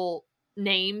possible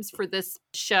names for this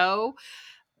show,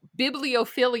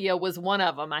 bibliophilia was one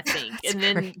of them, I think, that's and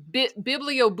then great.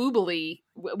 biblioboobly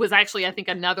was actually, I think,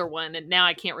 another one, and now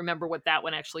I can't remember what that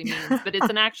one actually means, but it's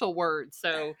an actual word.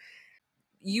 So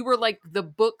you were like the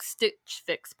book Stitch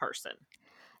Fix person,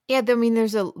 Yeah, I mean,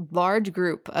 there's a large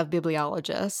group of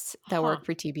bibliologists that huh? work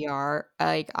for TBR.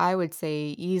 Like, I would say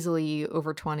easily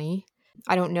over 20.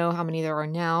 I don't know how many there are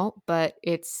now, but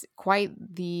it's quite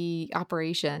the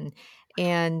operation.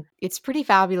 And it's pretty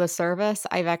fabulous service.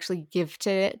 I've actually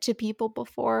gifted it to people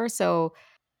before. So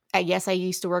I guess I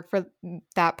used to work for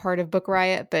that part of Book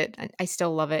Riot, but I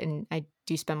still love it. And I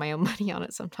do spend my own money on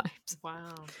it sometimes.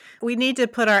 Wow. We need to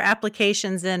put our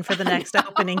applications in for the No, next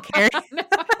opening, Carrie. no,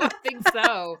 I don't think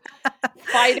so.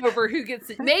 Fight over who gets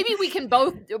it. Maybe we can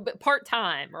both part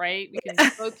time, right? We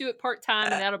can both do it part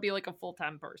time, and that'll be like a full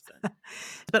time person.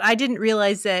 But I didn't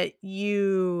realize that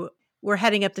you were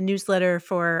heading up the newsletter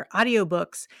for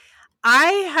audiobooks. I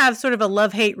have sort of a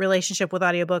love-hate relationship with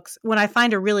audiobooks. When I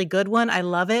find a really good one, I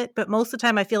love it, but most of the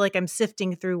time I feel like I'm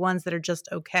sifting through ones that are just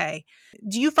okay.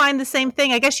 Do you find the same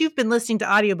thing? I guess you've been listening to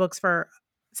audiobooks for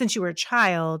since you were a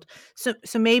child. So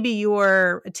maybe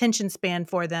your attention span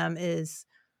for them is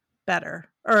better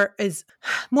or is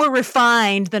more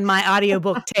refined than my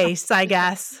audiobook tastes, I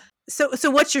guess. So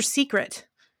what's your secret?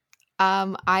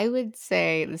 I would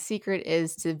say the secret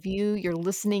is to view your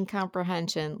listening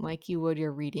comprehension like you would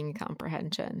your reading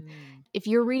comprehension. if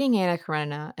you're reading Anna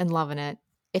Karenina and loving it,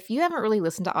 if you haven't really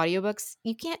listened to audiobooks,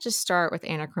 you can't just start with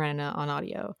Anna Karenina on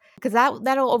audio because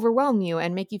that'll overwhelm you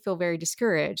and make you feel very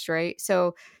discouraged, right?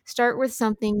 So start with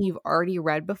something you've already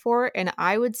read before, and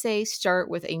I would say start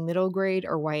with a middle grade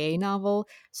or YA novel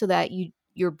so that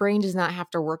your brain does not have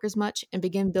to work as much, and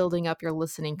begin building up your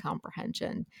listening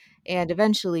comprehension. And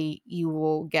eventually you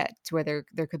will get to where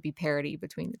there could be parity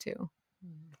between the two.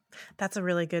 That's a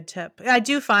really good tip. I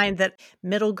do find that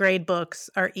middle grade books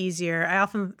are easier. I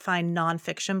often find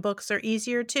nonfiction books are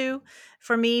easier too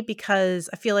for me because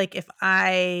I feel like if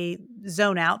I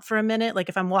zone out for a minute, like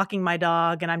if I'm walking my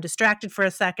dog and I'm distracted for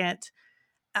a second,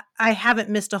 I haven't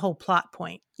missed a whole plot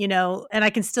point, and I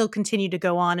can still continue to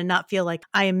go on and not feel like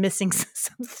I am missing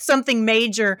something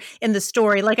major in the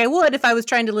story like I would if I was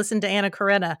trying to listen to Anna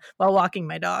Karenina while walking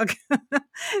my dog.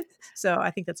 So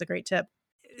I think that's a great tip.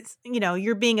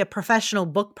 You're being a professional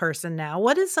book person now.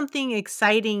 What is something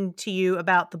exciting to you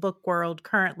about the book world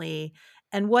currently?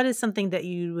 And what is something that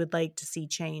you would like to see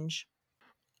change?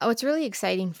 What's really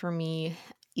exciting for me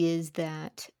is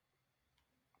that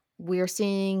we're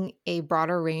seeing a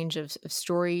broader range of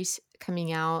stories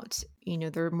coming out.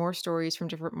 There are more stories from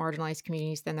different marginalized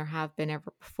communities than there have been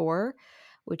ever before,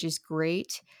 which is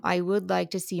great. I would like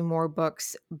to see more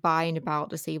books by and about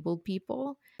disabled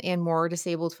people and more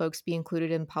disabled folks be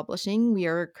included in publishing. We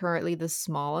are currently the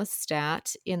smallest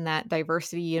stat in that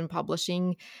diversity in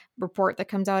publishing report that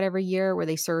comes out every year where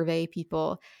they survey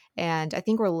people. And I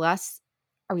think are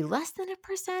we less than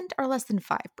 1% or less than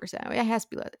 5%? It has to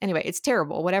be less. Anyway, it's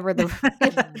terrible. Whatever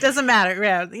It doesn't matter.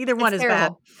 Yeah, either one is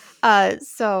terrible. bad.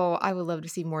 So I would love to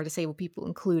see more disabled people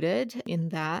included in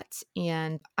that.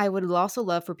 And I would also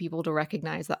love for people to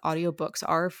recognize that audiobooks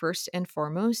are first and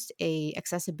foremost a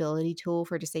accessibility tool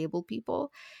for disabled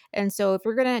people. And so if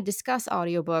we're going to discuss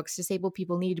audiobooks, disabled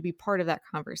people need to be part of that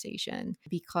conversation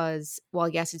because while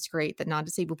yes, it's great that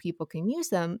non-disabled people can use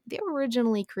them, they were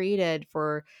originally created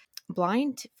for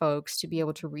blind folks to be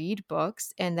able to read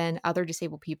books, and then other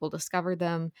disabled people discovered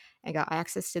them and got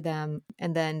access to them,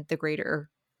 and then the greater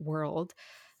world.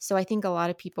 So I think a lot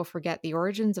of people forget the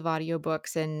origins of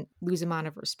audiobooks and lose amount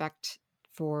of respect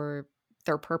for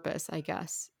their purpose, I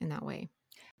guess, in that way.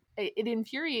 It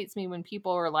infuriates me when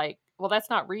people are like, well, that's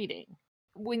not reading.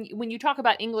 When you talk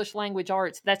about English language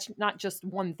arts, that's not just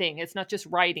one thing. It's not just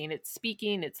writing, it's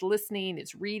speaking, it's listening,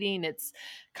 it's reading, it's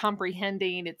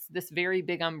comprehending. It's this very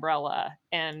big umbrella,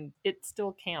 and it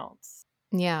still counts.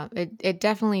 Yeah, it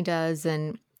definitely does.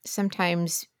 And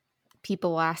sometimes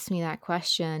people ask me that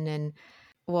question, and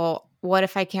well, what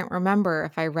if I can't remember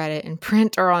if I read it in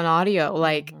print or on audio?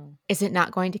 Like, is it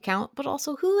not going to count? But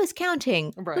also, who is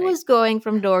counting? Right. Who is going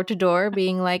from door to door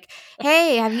being like,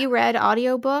 hey, have you read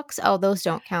audiobooks? Oh, those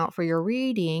don't count for your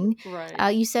reading.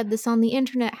 Right. You said this on the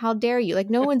internet. How dare you? Like,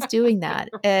 no one's doing that.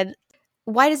 And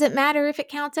why does it matter if it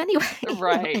counts anyway?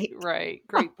 Right. Right.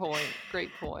 Great point. Great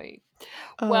point.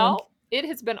 Well, it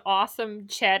has been awesome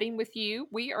chatting with you.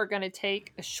 We are going to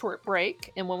take a short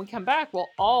break, and when we come back, we'll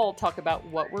all talk about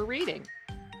what we're reading.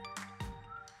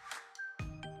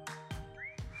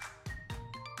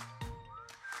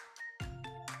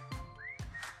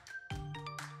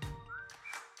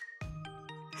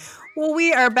 Well,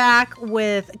 we are back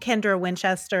with Kendra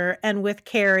Winchester and with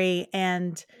Carrie.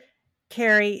 And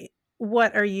Carrie,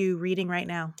 what are you reading right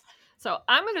now? So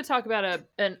I'm going to talk about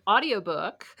an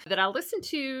audiobook that I listened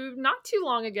to not too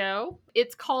long ago.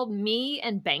 It's called Me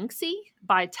and Banksy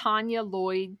by Tanya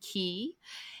Lloyd Key.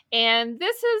 And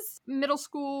this is middle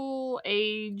school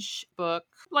age book,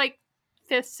 like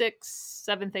 5th, 6th,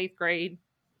 7th, 8th grade,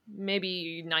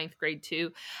 maybe 9th grade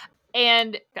too.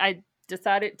 And I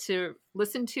decided to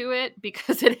listen to it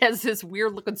because it has this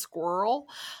weird looking squirrel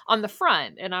on the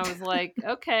front. And I was like,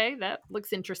 okay, that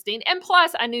looks interesting. And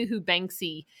plus, I knew who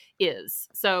Banksy is.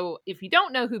 So if you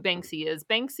don't know who Banksy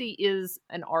is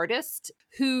an artist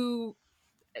who,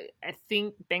 I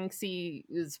think Banksy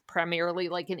is primarily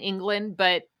like in England,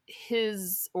 but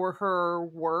his or her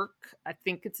work, I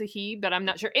think it's a he, but I'm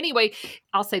not sure. Anyway,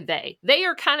 I'll say they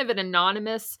are kind of an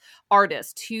anonymous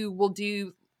artist who will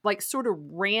do like sort of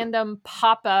random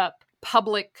pop-up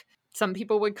public, some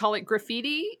people would call it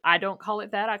graffiti. I don't call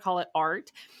it that. I call it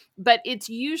art. But it's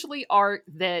usually art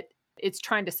that it's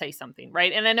trying to say something,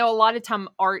 right? And I know a lot of time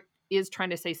art is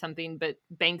trying to say something, but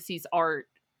Banksy's art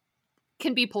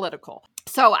can be political.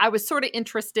 So I was sort of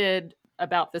interested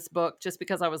about this book just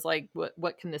because I was like,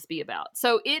 what can this be about?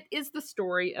 So it is the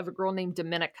story of a girl named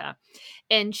Dominica,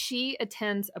 and she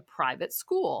attends a private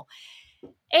school.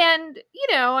 And,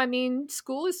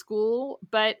 school is school,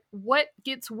 but what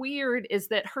gets weird is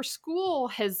that her school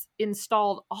has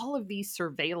installed all of these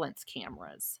surveillance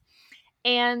cameras.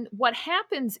 And what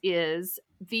happens is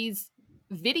these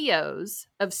videos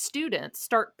of students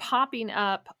start popping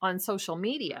up on social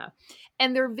media.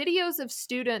 And they're videos of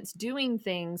students doing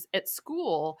things at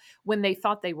school when they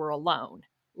thought they were alone.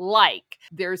 Like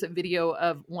there's a video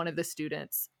of one of the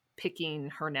students picking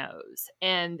her nose.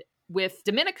 And with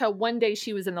Dominica, one day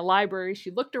she was in the library.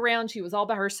 She looked around. She was all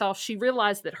by herself. She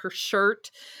realized that her shirt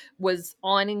was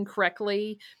on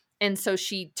incorrectly. And so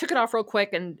she took it off real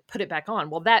quick and put it back on.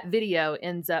 Well, that video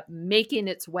ends up making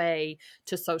its way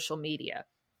to social media.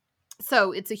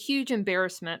 So it's a huge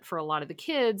embarrassment for a lot of the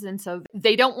kids. And so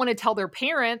they don't want to tell their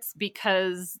parents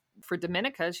because for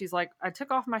Dominica, she's like, I took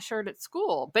off my shirt at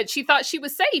school. But she thought she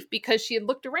was safe because she had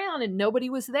looked around and nobody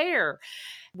was there.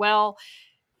 Well,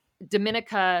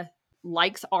 Dominica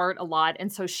likes art a lot.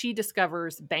 And so she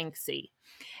discovers Banksy.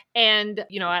 And,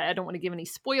 I don't want to give any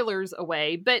spoilers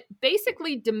away, but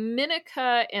basically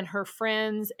Dominica and her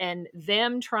friends and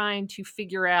them trying to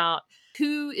figure out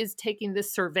who is taking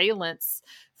this surveillance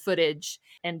footage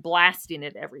and blasting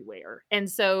it everywhere.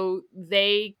 And so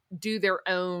they do their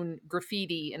own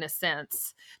graffiti in a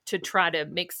sense to try to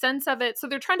make sense of it. So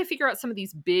they're trying to figure out some of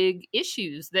these big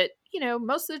issues that,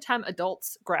 most of the time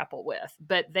adults grapple with,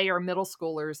 but they are middle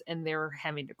schoolers and they're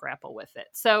having to grapple with it.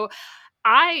 So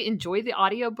I enjoyed the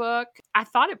audiobook. I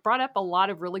thought it brought up a lot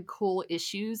of really cool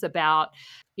issues about,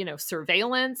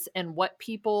 surveillance and what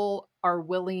people are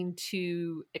willing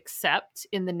to accept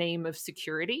in the name of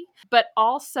security. But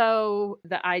also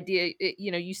the idea,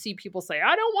 you see people say,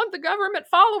 I don't want the government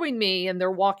following me. And they're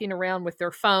walking around with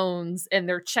their phones and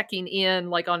they're checking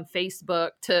in like on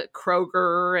Facebook to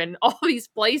Kroger and all these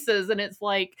places. And it's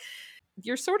like,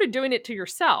 you're sort of doing it to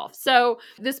yourself. So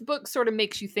this book sort of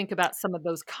makes you think about some of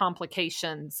those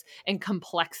complications and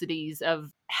complexities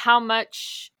of how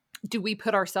much do we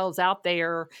put ourselves out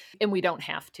there and we don't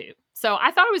have to. So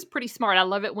I thought it was pretty smart. I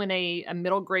love it when a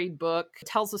middle grade book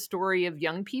tells a story of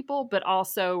young people, but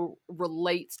also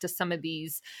relates to some of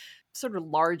these sort of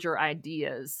larger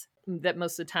ideas that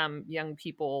most of the time young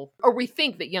people, or we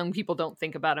think that young people don't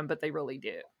think about them, but they really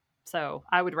do. So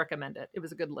I would recommend it. It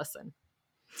was a good listen.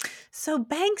 So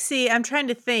Banksy, I'm trying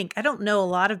to think. I don't know a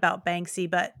lot about Banksy,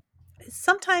 but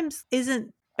sometimes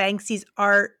isn't Banksy's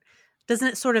art, doesn't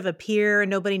it sort of appear and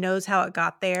nobody knows how it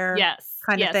got there? Yes.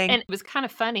 Kind of Yes. thing. And it was kind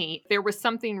of funny. There was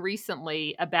something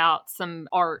recently about some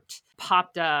art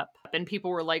popped up and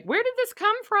people were like, where did this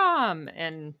come from?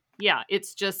 And yeah,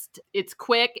 it's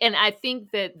quick. And I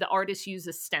think that the artist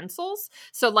uses stencils.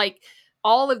 So like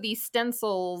all of these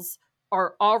stencils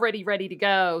are already ready to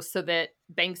go so that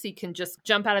Banksy can just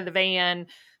jump out of the van,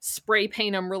 spray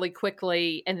paint them really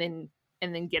quickly, and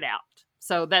then get out.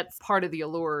 So that's part of the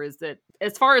allure is that,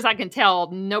 as far as I can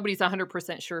tell, nobody's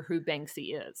 100% sure who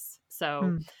Banksy is.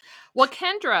 So, well,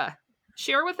 Kendra,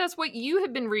 share with us what you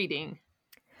have been reading.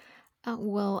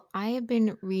 Well, I have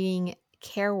been reading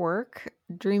Care Work,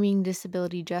 Dreaming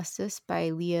Disability Justice by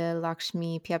Leah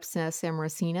Lakshmi Piepsna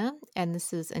Samrasina. And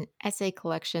this is an essay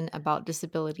collection about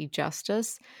disability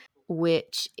justice,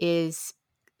 which is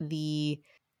the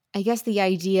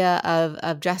idea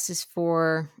of justice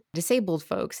for disabled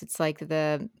folks. It's like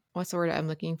what's the word I'm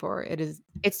looking for?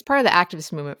 It's part of the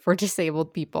activist movement for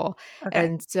disabled people. Okay.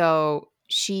 And so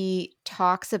she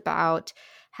talks about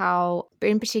how,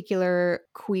 in particular,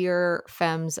 queer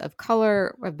femmes of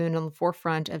color have been on the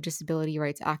forefront of disability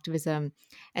rights activism.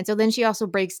 And so then she also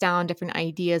breaks down different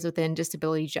ideas within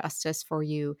disability justice for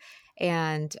you.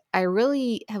 And I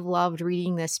really have loved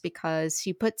reading this because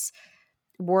she puts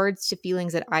words to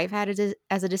feelings that I've had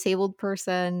as a disabled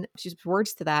person. She puts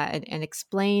words to that and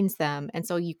explains them. And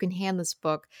so you can hand this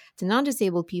book to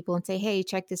non-disabled people and say, hey,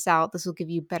 check this out. This will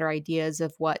give you better ideas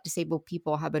of what disabled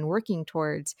people have been working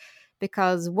towards.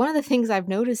 Because one of the things I've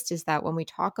noticed is that when we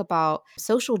talk about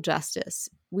social justice,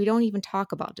 we don't even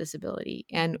talk about disability.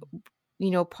 And,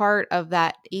 part of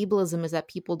that ableism is that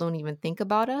people don't even think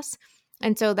about us.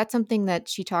 And so that's something that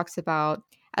she talks about,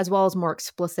 as well as more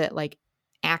explicit, like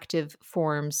active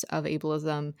forms of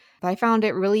ableism. But I found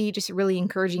it really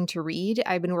encouraging to read.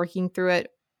 I've been working through it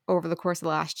over the course of the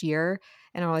last year,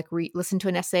 and I'll listen to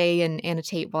an essay and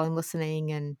annotate while I'm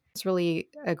listening. And it's really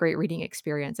a great reading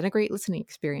experience and a great listening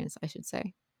experience, I should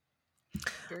say.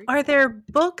 Are there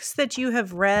books that you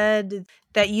have read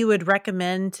that you would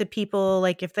recommend to people?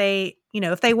 Like if they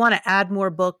want to add more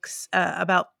books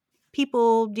about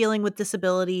people dealing with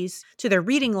disabilities to their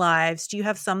reading lives, do you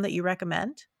have some that you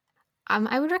recommend?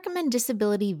 I would recommend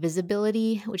Disability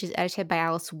Visibility, which is edited by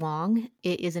Alice Wong.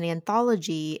 It is an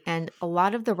anthology, and a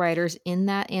lot of the writers in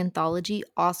that anthology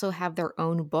also have their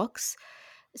own books.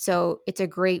 So it's a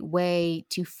great way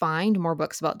to find more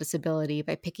books about disability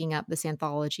by picking up this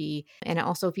anthology. And it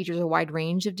also features a wide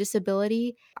range of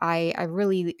disability. I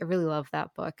really love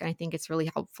that book. And I think it's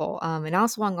really helpful. And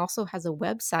Alice Wong also has a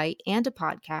website and a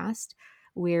podcast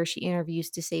where she interviews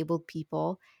disabled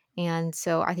people. And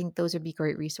so I think those would be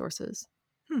great resources.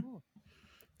 Cool.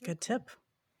 Good tip.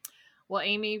 Well,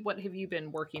 Amy, what have you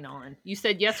been working on? You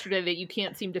said yesterday that you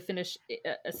can't seem to finish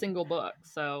a single book.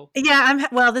 So Yeah,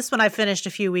 well, this one I finished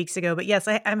a few weeks ago, but yes,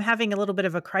 I'm having a little bit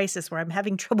of a crisis where I'm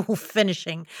having trouble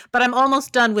finishing, but I'm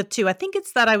almost done with two. I think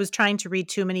it's that I was trying to read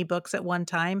too many books at one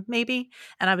time, maybe,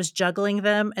 and I was juggling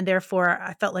them, and therefore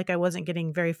I felt like I wasn't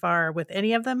getting very far with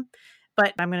any of them.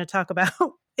 But I'm going to talk about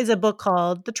is a book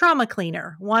called The Trauma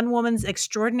Cleaner: One Woman's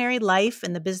Extraordinary Life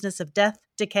in the Business of Death,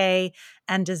 Decay,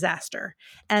 and Disaster.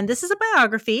 And this is a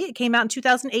biography. It came out in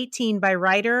 2018 by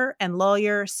writer and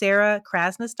lawyer Sarah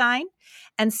Krasnostein.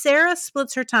 And Sarah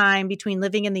splits her time between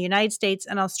living in the United States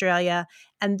and Australia.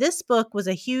 And this book was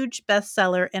a huge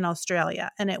bestseller in Australia.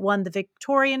 And it won the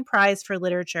Victorian Prize for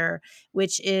Literature,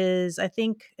 which is, I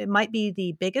think, it might be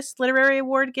the biggest literary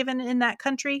award given in that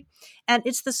country. And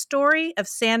it's the story of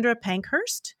Sandra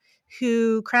Pankhurst,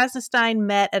 who Krasnostein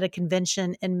met at a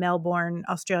convention in Melbourne,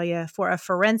 Australia, for a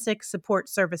forensic support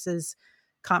services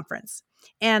conference.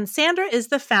 And Sandra is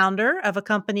the founder of a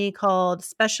company called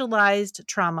Specialized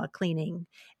Trauma Cleaning.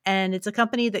 And it's a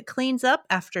company that cleans up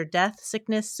after death,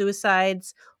 sickness,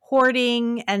 suicides,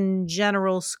 hoarding, and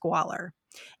general squalor.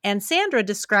 And Sandra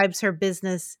describes her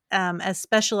business as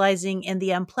specializing in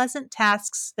the unpleasant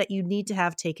tasks that you need to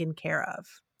have taken care of.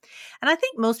 And I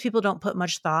think most people don't put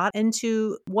much thought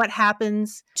into what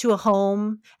happens to a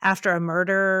home after a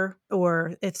murder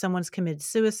or if someone's committed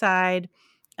suicide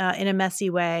in a messy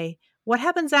way. What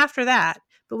happens after that?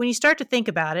 But when you start to think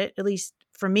about it, at least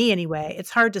for me anyway,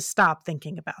 it's hard to stop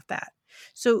thinking about that.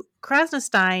 So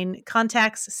Krasnostein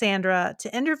contacts Sandra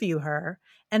to interview her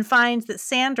and finds that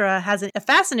Sandra has a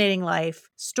fascinating life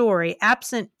story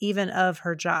absent even of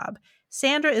her job.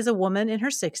 Sandra is a woman in her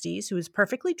 60s who is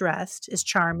perfectly dressed, is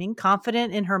charming,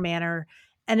 confident in her manner,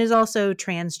 and is also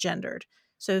transgendered.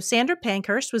 So Sandra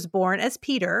Pankhurst was born as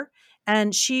Peter,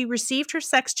 and she received her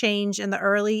sex change in the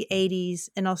early 80s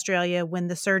in Australia when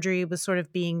the surgery was sort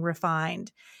of being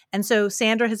refined. And so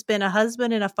Sandra has been a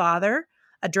husband and a father,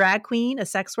 a drag queen, a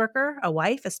sex worker, a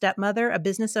wife, a stepmother, a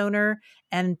business owner,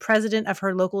 and president of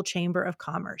her local chamber of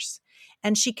commerce.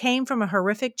 And she came from a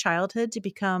horrific childhood to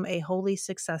become a wholly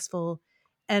successful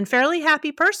and fairly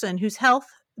happy person whose health,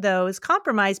 though, is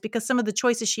compromised because some of the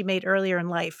choices she made earlier in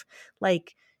life,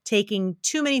 like taking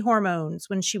too many hormones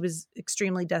when she was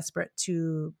extremely desperate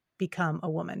to become a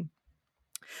woman.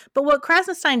 But what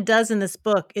Krasnostein does in this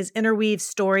book is interweave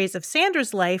stories of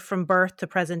Sandra's life from birth to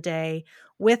present day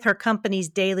with her company's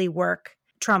daily work,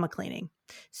 trauma cleaning.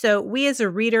 So we as a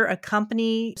reader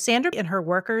accompany Sandra and her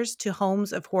workers to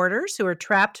homes of hoarders who are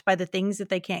trapped by the things that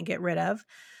they can't get rid of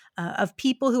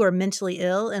people who are mentally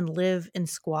ill and live in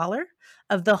squalor,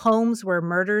 of the homes where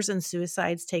murders and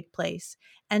suicides take place.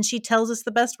 And she tells us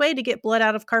the best way to get blood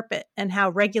out of carpet and how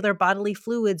regular bodily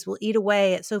fluids will eat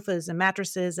away at sofas and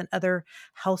mattresses and other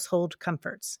household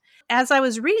comforts. As I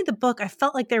was reading the book, I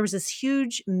felt like there was this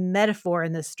huge metaphor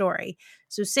in this story.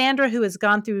 So Sandra, who has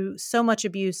gone through so much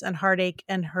abuse and heartache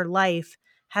in her life,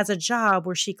 has a job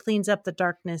where she cleans up the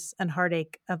darkness and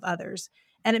heartache of others.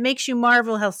 And it makes you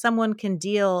marvel how someone can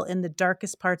deal in the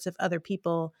darkest parts of other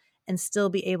people and still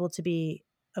be able to be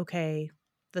okay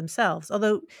themselves.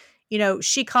 Although,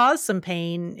 she caused some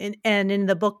pain. And in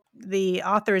the book, the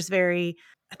author is I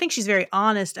think she's very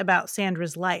honest about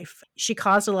Sandra's life. She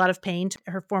caused a lot of pain to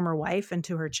her former wife and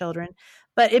to her children.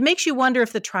 But it makes you wonder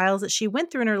if the trials that she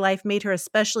went through in her life made her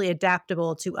especially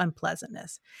adaptable to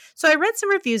unpleasantness. So I read some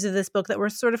reviews of this book that were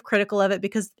sort of critical of it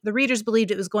because the readers believed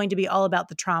it was going to be all about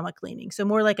the trauma cleaning. So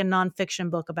more like a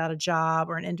nonfiction book about a job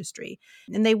or an industry.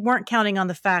 And they weren't counting on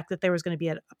the fact that there was going to be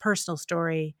a personal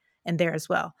story in there as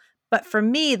well. But for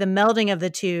me, the melding of the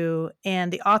two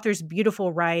and the author's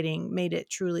beautiful writing made it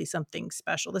truly something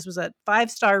special. This was a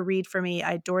 5-star read for me.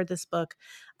 I adored this book.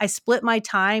 I split my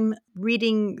time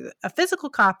reading a physical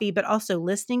copy, but also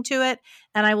listening to it.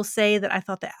 And I will say that I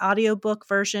thought the audiobook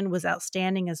version was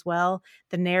outstanding as well.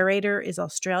 The narrator is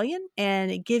Australian, and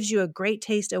it gives you a great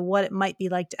taste of what it might be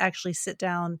like to actually sit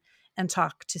down and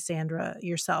talk to Sandra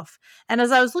yourself. And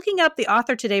as I was looking up the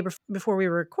author today before we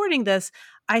were recording this,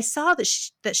 I saw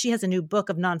that she has a new book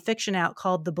of nonfiction out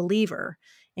called The Believer: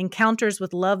 Encounters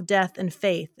with Love, Death, and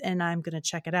Faith, and I'm going to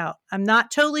check it out. I'm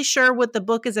not totally sure what the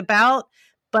book is about,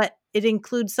 but it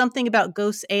includes something about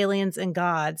ghosts, aliens, and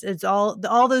gods. It's all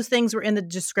those things were in the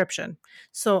description.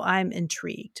 So I'm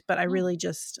intrigued, but I really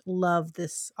just love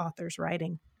this author's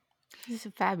writing. It's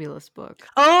a fabulous book.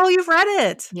 Oh, you've read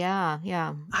it. Yeah,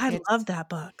 yeah. I love that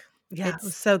book. Yeah, it was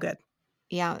It's so good.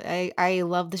 yeah, I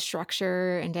love the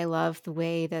structure, and I love the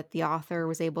way that the author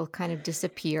was able to kind of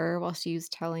disappear while she was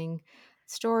telling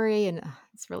the story, and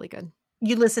it's really good.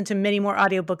 You listened to many more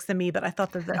audiobooks than me, but I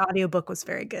thought that the audiobook was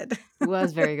very good. It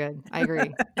was very good. I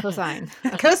agree. Cosign.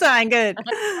 Cosign, good.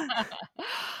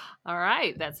 All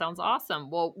right, that sounds awesome.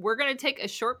 Well, we're going to take a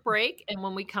short break, and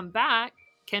when we come back,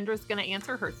 Kendra's going to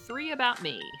answer her 3 about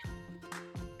me.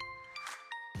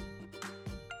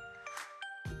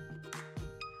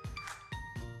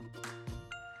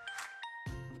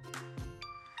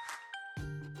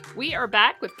 We are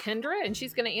back with Kendra, and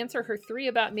she's going to answer her 3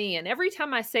 about me. And every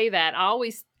time I say that, I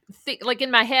always think, like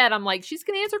in my head, I'm like, she's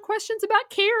going to answer questions about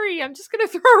Carrie. I'm just going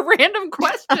to throw random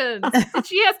questions, and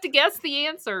she has to guess the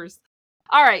answers.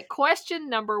 All right, question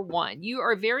number 1. You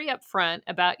are very upfront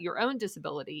about your own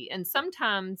disability, and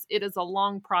sometimes it is a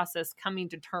long process coming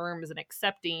to terms and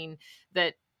accepting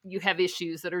that you have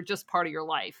issues that are just part of your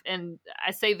life. And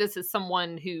I say this as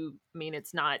someone who, I mean,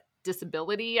 it's not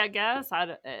disability, I guess.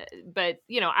 But,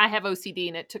 you know, I have OCD,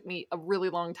 and it took me a really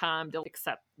long time to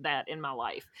accept that in my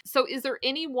life. So is there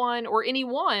anyone or any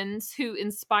ones who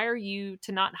inspire you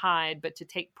to not hide, but to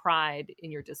take pride in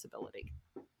your disability?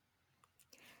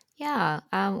 Yeah.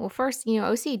 Well, first,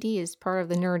 OCD is part of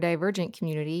the neurodivergent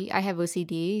community. I have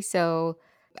OCD, so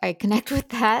I connect with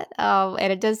that.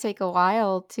 And it does take a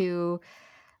while to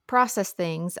process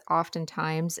things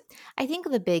oftentimes. I think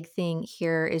the big thing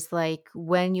here is like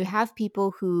when you have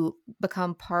people who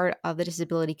become part of the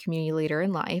disability community later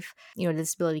in life, the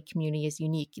disability community is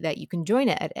unique that you can join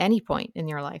it at any point in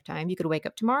your lifetime. You could wake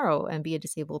up tomorrow and be a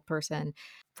disabled person,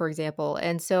 for example.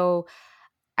 And so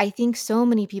I think so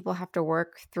many people have to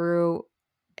work through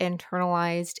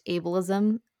internalized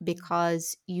ableism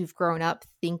because you've grown up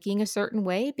thinking a certain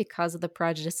way because of the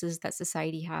prejudices that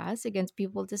society has against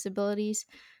people with disabilities.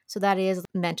 So that is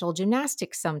mental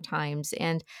gymnastics sometimes.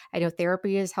 And I know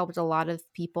therapy has helped a lot of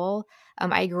people.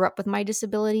 I grew up with my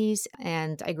disabilities,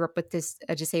 and I grew up with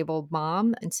a disabled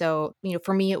mom. And so,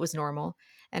 for me, it was normal.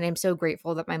 And I'm so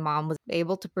grateful that my mom was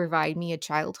able to provide me a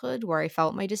childhood where I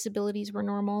felt my disabilities were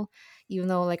normal, even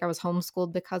though like I was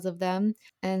homeschooled because of them.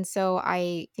 And so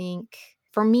I think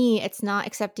for me, it's not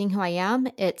accepting who I am,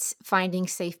 it's finding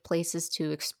safe places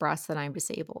to express that I'm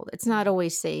disabled. It's not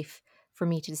always safe for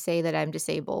me to say that I'm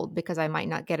disabled because I might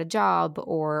not get a job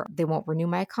or they won't renew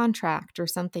my contract or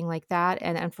something like that.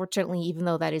 And unfortunately, even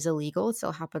though that is illegal, it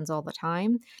still happens all the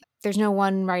time. There's no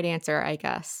one right answer, I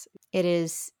guess. It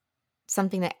is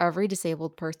something that every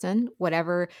disabled person,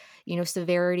 whatever,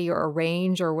 severity or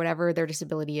range or whatever their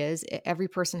disability is, every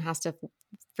person has to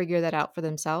figure that out for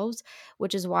themselves,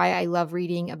 which is why I love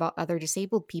reading about other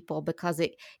disabled people, because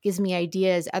it gives me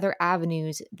ideas, other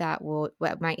avenues that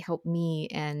might help me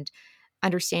and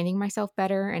understanding myself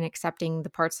better and accepting the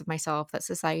parts of myself that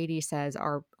society says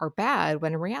are bad,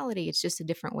 when in reality it's just a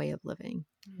different way of living.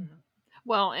 Yeah.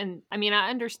 Well, and I mean,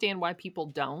 I understand why people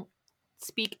don't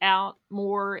speak out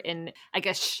more and I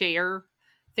guess share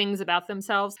things about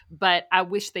themselves, but I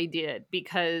wish they did,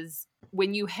 because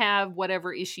when you have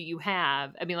whatever issue you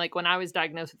have, I mean, like when I was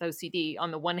diagnosed with OCD,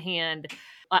 on the one hand,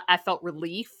 I felt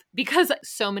relief because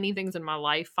so many things in my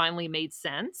life finally made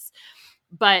sense,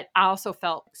 but I also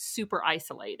felt super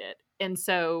isolated. And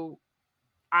so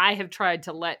I have tried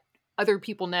to let other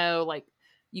people know, like,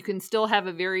 you can still have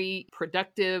a very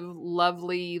productive,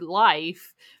 lovely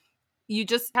life. You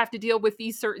just have to deal with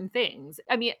these certain things.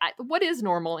 I mean, what is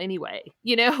normal anyway?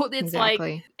 It's like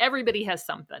Exactly. everybody has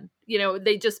something,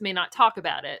 they just may not talk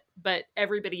about it, but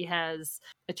everybody has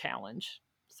a challenge.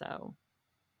 So,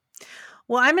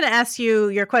 Well, I'm going to ask you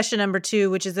your question number 2,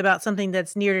 which is about something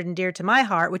that's near and dear to my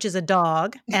heart, which is a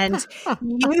dog. And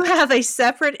you have a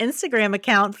separate Instagram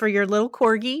account for your little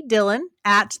corgi, Dylan,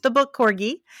 at the book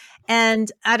corgi.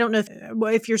 And I don't know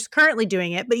if you're currently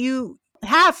doing it, but you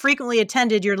have frequently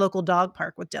attended your local dog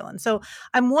park with Dylan. So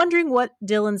I'm wondering what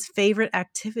Dylan's favorite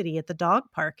activity at the dog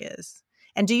park is.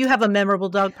 And do you have a memorable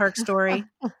dog park story?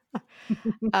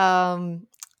 Um,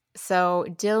 so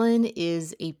Dylan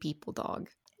is a people dog.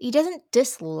 He doesn't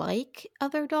dislike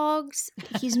other dogs.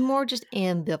 He's more just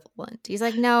ambivalent. He's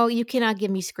like, no, you cannot give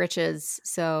me scritches.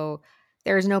 So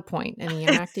there's no point in me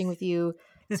interacting with you.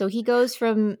 So he goes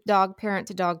from dog parent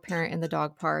to dog parent in the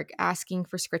dog park asking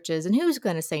for scritches. And who's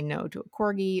going to say no to a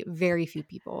corgi? Very few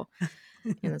people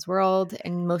in this world.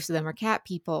 And most of them are cat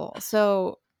people.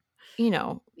 So,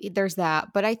 there's that.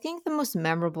 But I think the most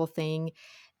memorable thing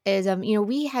is,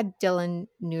 we had Dylan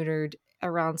neutered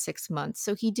around 6 months,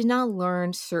 so he did not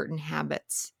learn certain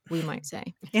habits, we might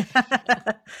say.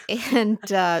 And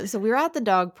so we were at the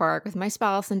dog park with my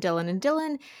spouse and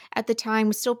Dylan at the time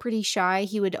was still pretty shy.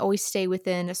 He would always stay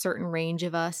within a certain range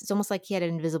of us. It's almost like he had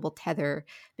an invisible tether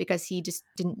because he just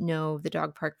didn't know the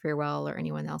dog park very well or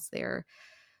anyone else there.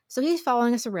 So he's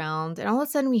following us around, and all of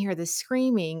a sudden we hear this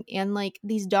screaming, and like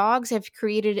these dogs have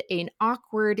created an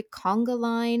awkward conga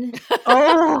line.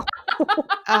 Oh,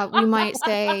 We might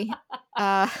say.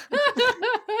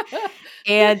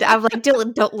 And I'm like,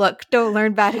 Dylan, don't look, don't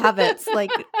learn bad habits.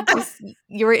 Like, just,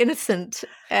 you're innocent.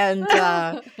 And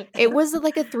it was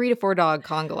like a 3 to 4 dog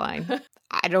conga line.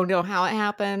 I don't know how it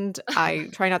happened. I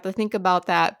try not to think about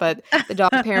that, but the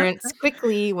dog parents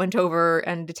quickly went over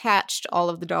and detached all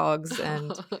of the dogs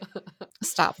and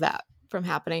stopped that from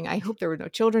happening. I hope there were no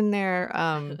children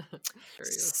there.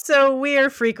 So we are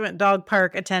frequent dog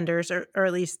park attenders, or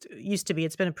at least used to be.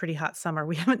 It's been a pretty hot summer.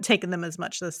 We haven't taken them as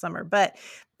much this summer, but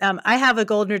I have a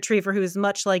golden retriever who is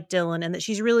much like Dylan, and that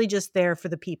she's really just there for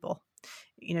the people.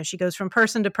 She goes from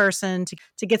person to person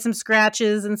to get some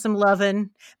scratches and some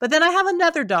loving. But then I have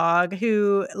another dog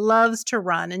who loves to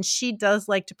run, and she does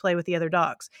like to play with the other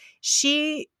dogs.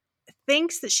 She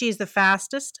thinks that she's the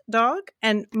fastest dog,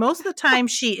 and most of the time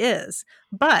she is.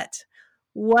 But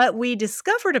what we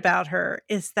discovered about her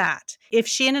is that if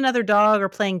she and another dog are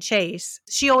playing chase,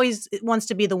 she always wants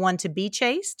to be the one to be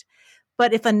chased.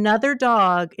 But if another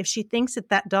dog, if she thinks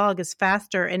that dog is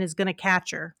faster and is going to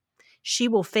catch her, she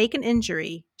will fake an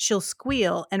injury, she'll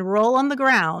squeal and roll on the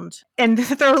ground and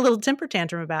throw a little temper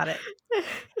tantrum about it.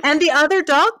 And the other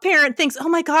dog parent thinks, oh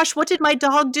my gosh, what did my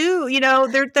dog do?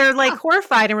 They're like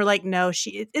horrified. And we're like, no,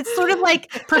 it's sort of like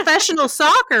professional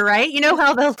soccer, right?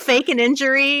 How they'll fake an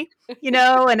injury,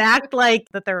 and act like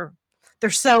that they're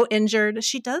so injured.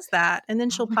 She does that. And then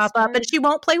she'll pop up and she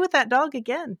won't play with that dog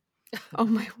again. Oh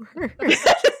my word.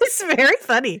 It's very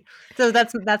funny. So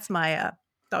that's my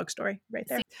dog story right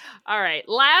there. All right.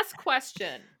 Last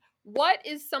question. What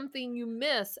is something you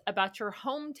miss about your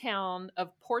hometown of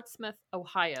Portsmouth,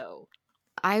 Ohio?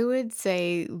 I would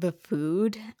say the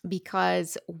food,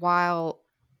 because while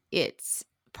it's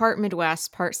part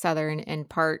Midwest, part Southern, and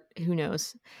part who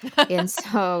knows. And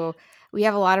so we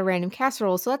have a lot of random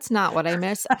casseroles, so that's not what I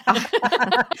miss.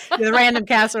 The random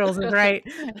casseroles is right.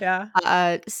 Yeah.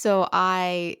 So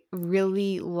I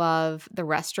really love the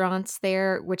restaurants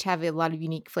there, which have a lot of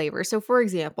unique flavors. So for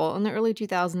example, in the early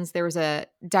 2000s, there was a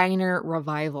diner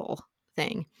revival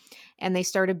thing. And they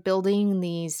started building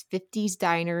these 50s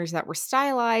diners that were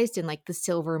stylized in like the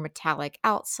silver metallic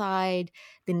outside,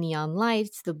 the neon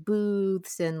lights, the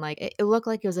booths, and like it looked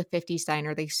like it was a 50s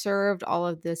diner. They served all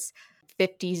of this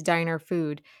 50s diner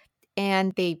food,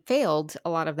 and they failed, a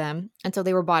lot of them. And so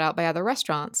they were bought out by other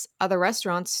restaurants. Other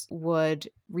restaurants would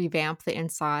revamp the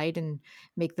inside and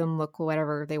make them look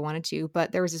whatever they wanted to.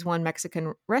 But there was this one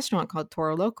Mexican restaurant called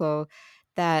Toro Loco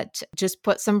that just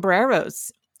put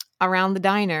sombreros around the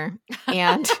diner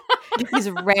and these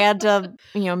random,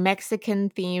 Mexican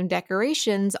themed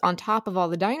decorations on top of all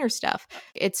the diner stuff.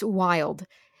 It's wild.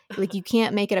 Like, you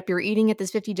can't make it up. You're eating at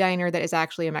this 50 diner that is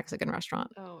actually a Mexican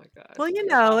restaurant. Oh my gosh. Well,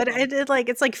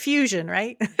 it's like fusion,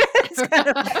 right? It's kind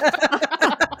of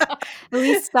at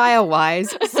least style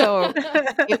wise. So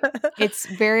it's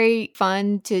very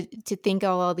fun to think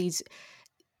of all these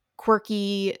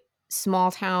quirky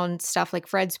small town stuff. Like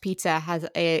Fred's Pizza has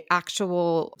a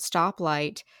actual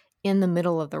stoplight in the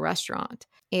middle of the restaurant.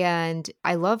 And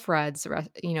I love Fred's.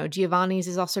 Giovanni's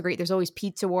is also great. There's always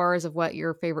pizza wars of what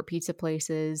your favorite pizza place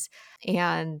is.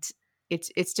 And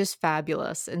it's just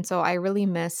fabulous. And so I really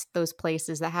miss those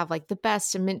places that have like the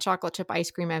best mint chocolate chip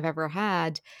ice cream I've ever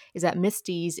had is at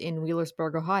Misty's in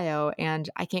Wheelersburg, Ohio. And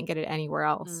I can't get it anywhere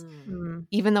else. Mm.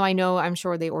 Even though I'm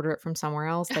sure they order it from somewhere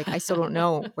else. Like, I still don't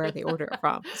know where they order it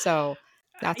from. So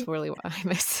that's really what I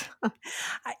miss.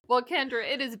 Well, Kendra,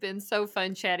 it has been so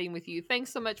fun chatting with you.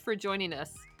 Thanks so much for joining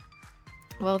us.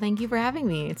 Well, thank you for having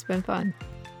me. It's been fun.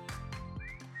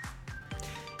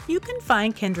 You can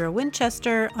find Kendra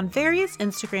Winchester on various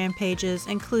Instagram pages,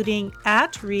 including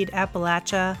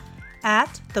 @ReadAppalachia,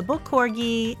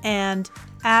 @TheBookCorgi, and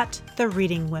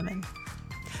 @TheReadingWomen.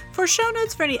 For show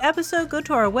notes for any episode, go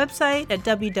to our website at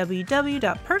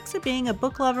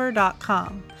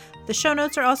www.perksofbeingabooklover.com. The show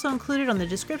notes are also included on the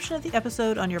description of the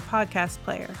episode on your podcast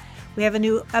player. We have a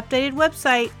new updated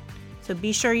website, so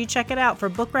be sure you check it out for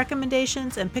book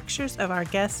recommendations and pictures of our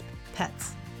guest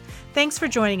pets. Thanks for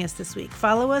joining us this week.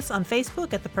 Follow us on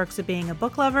Facebook at The Perks of Being a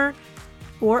Book Lover,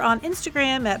 or on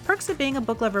Instagram at Perks of Being a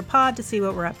Book Lover Pod to see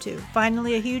what we're up to.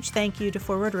 Finally, a huge thank you to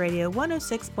Forward Radio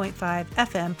 106.5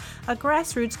 FM, a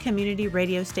grassroots community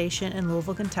radio station in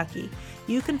Louisville, Kentucky.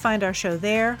 You can find our show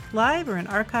there, live or in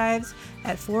archives,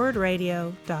 at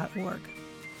forwardradio.org.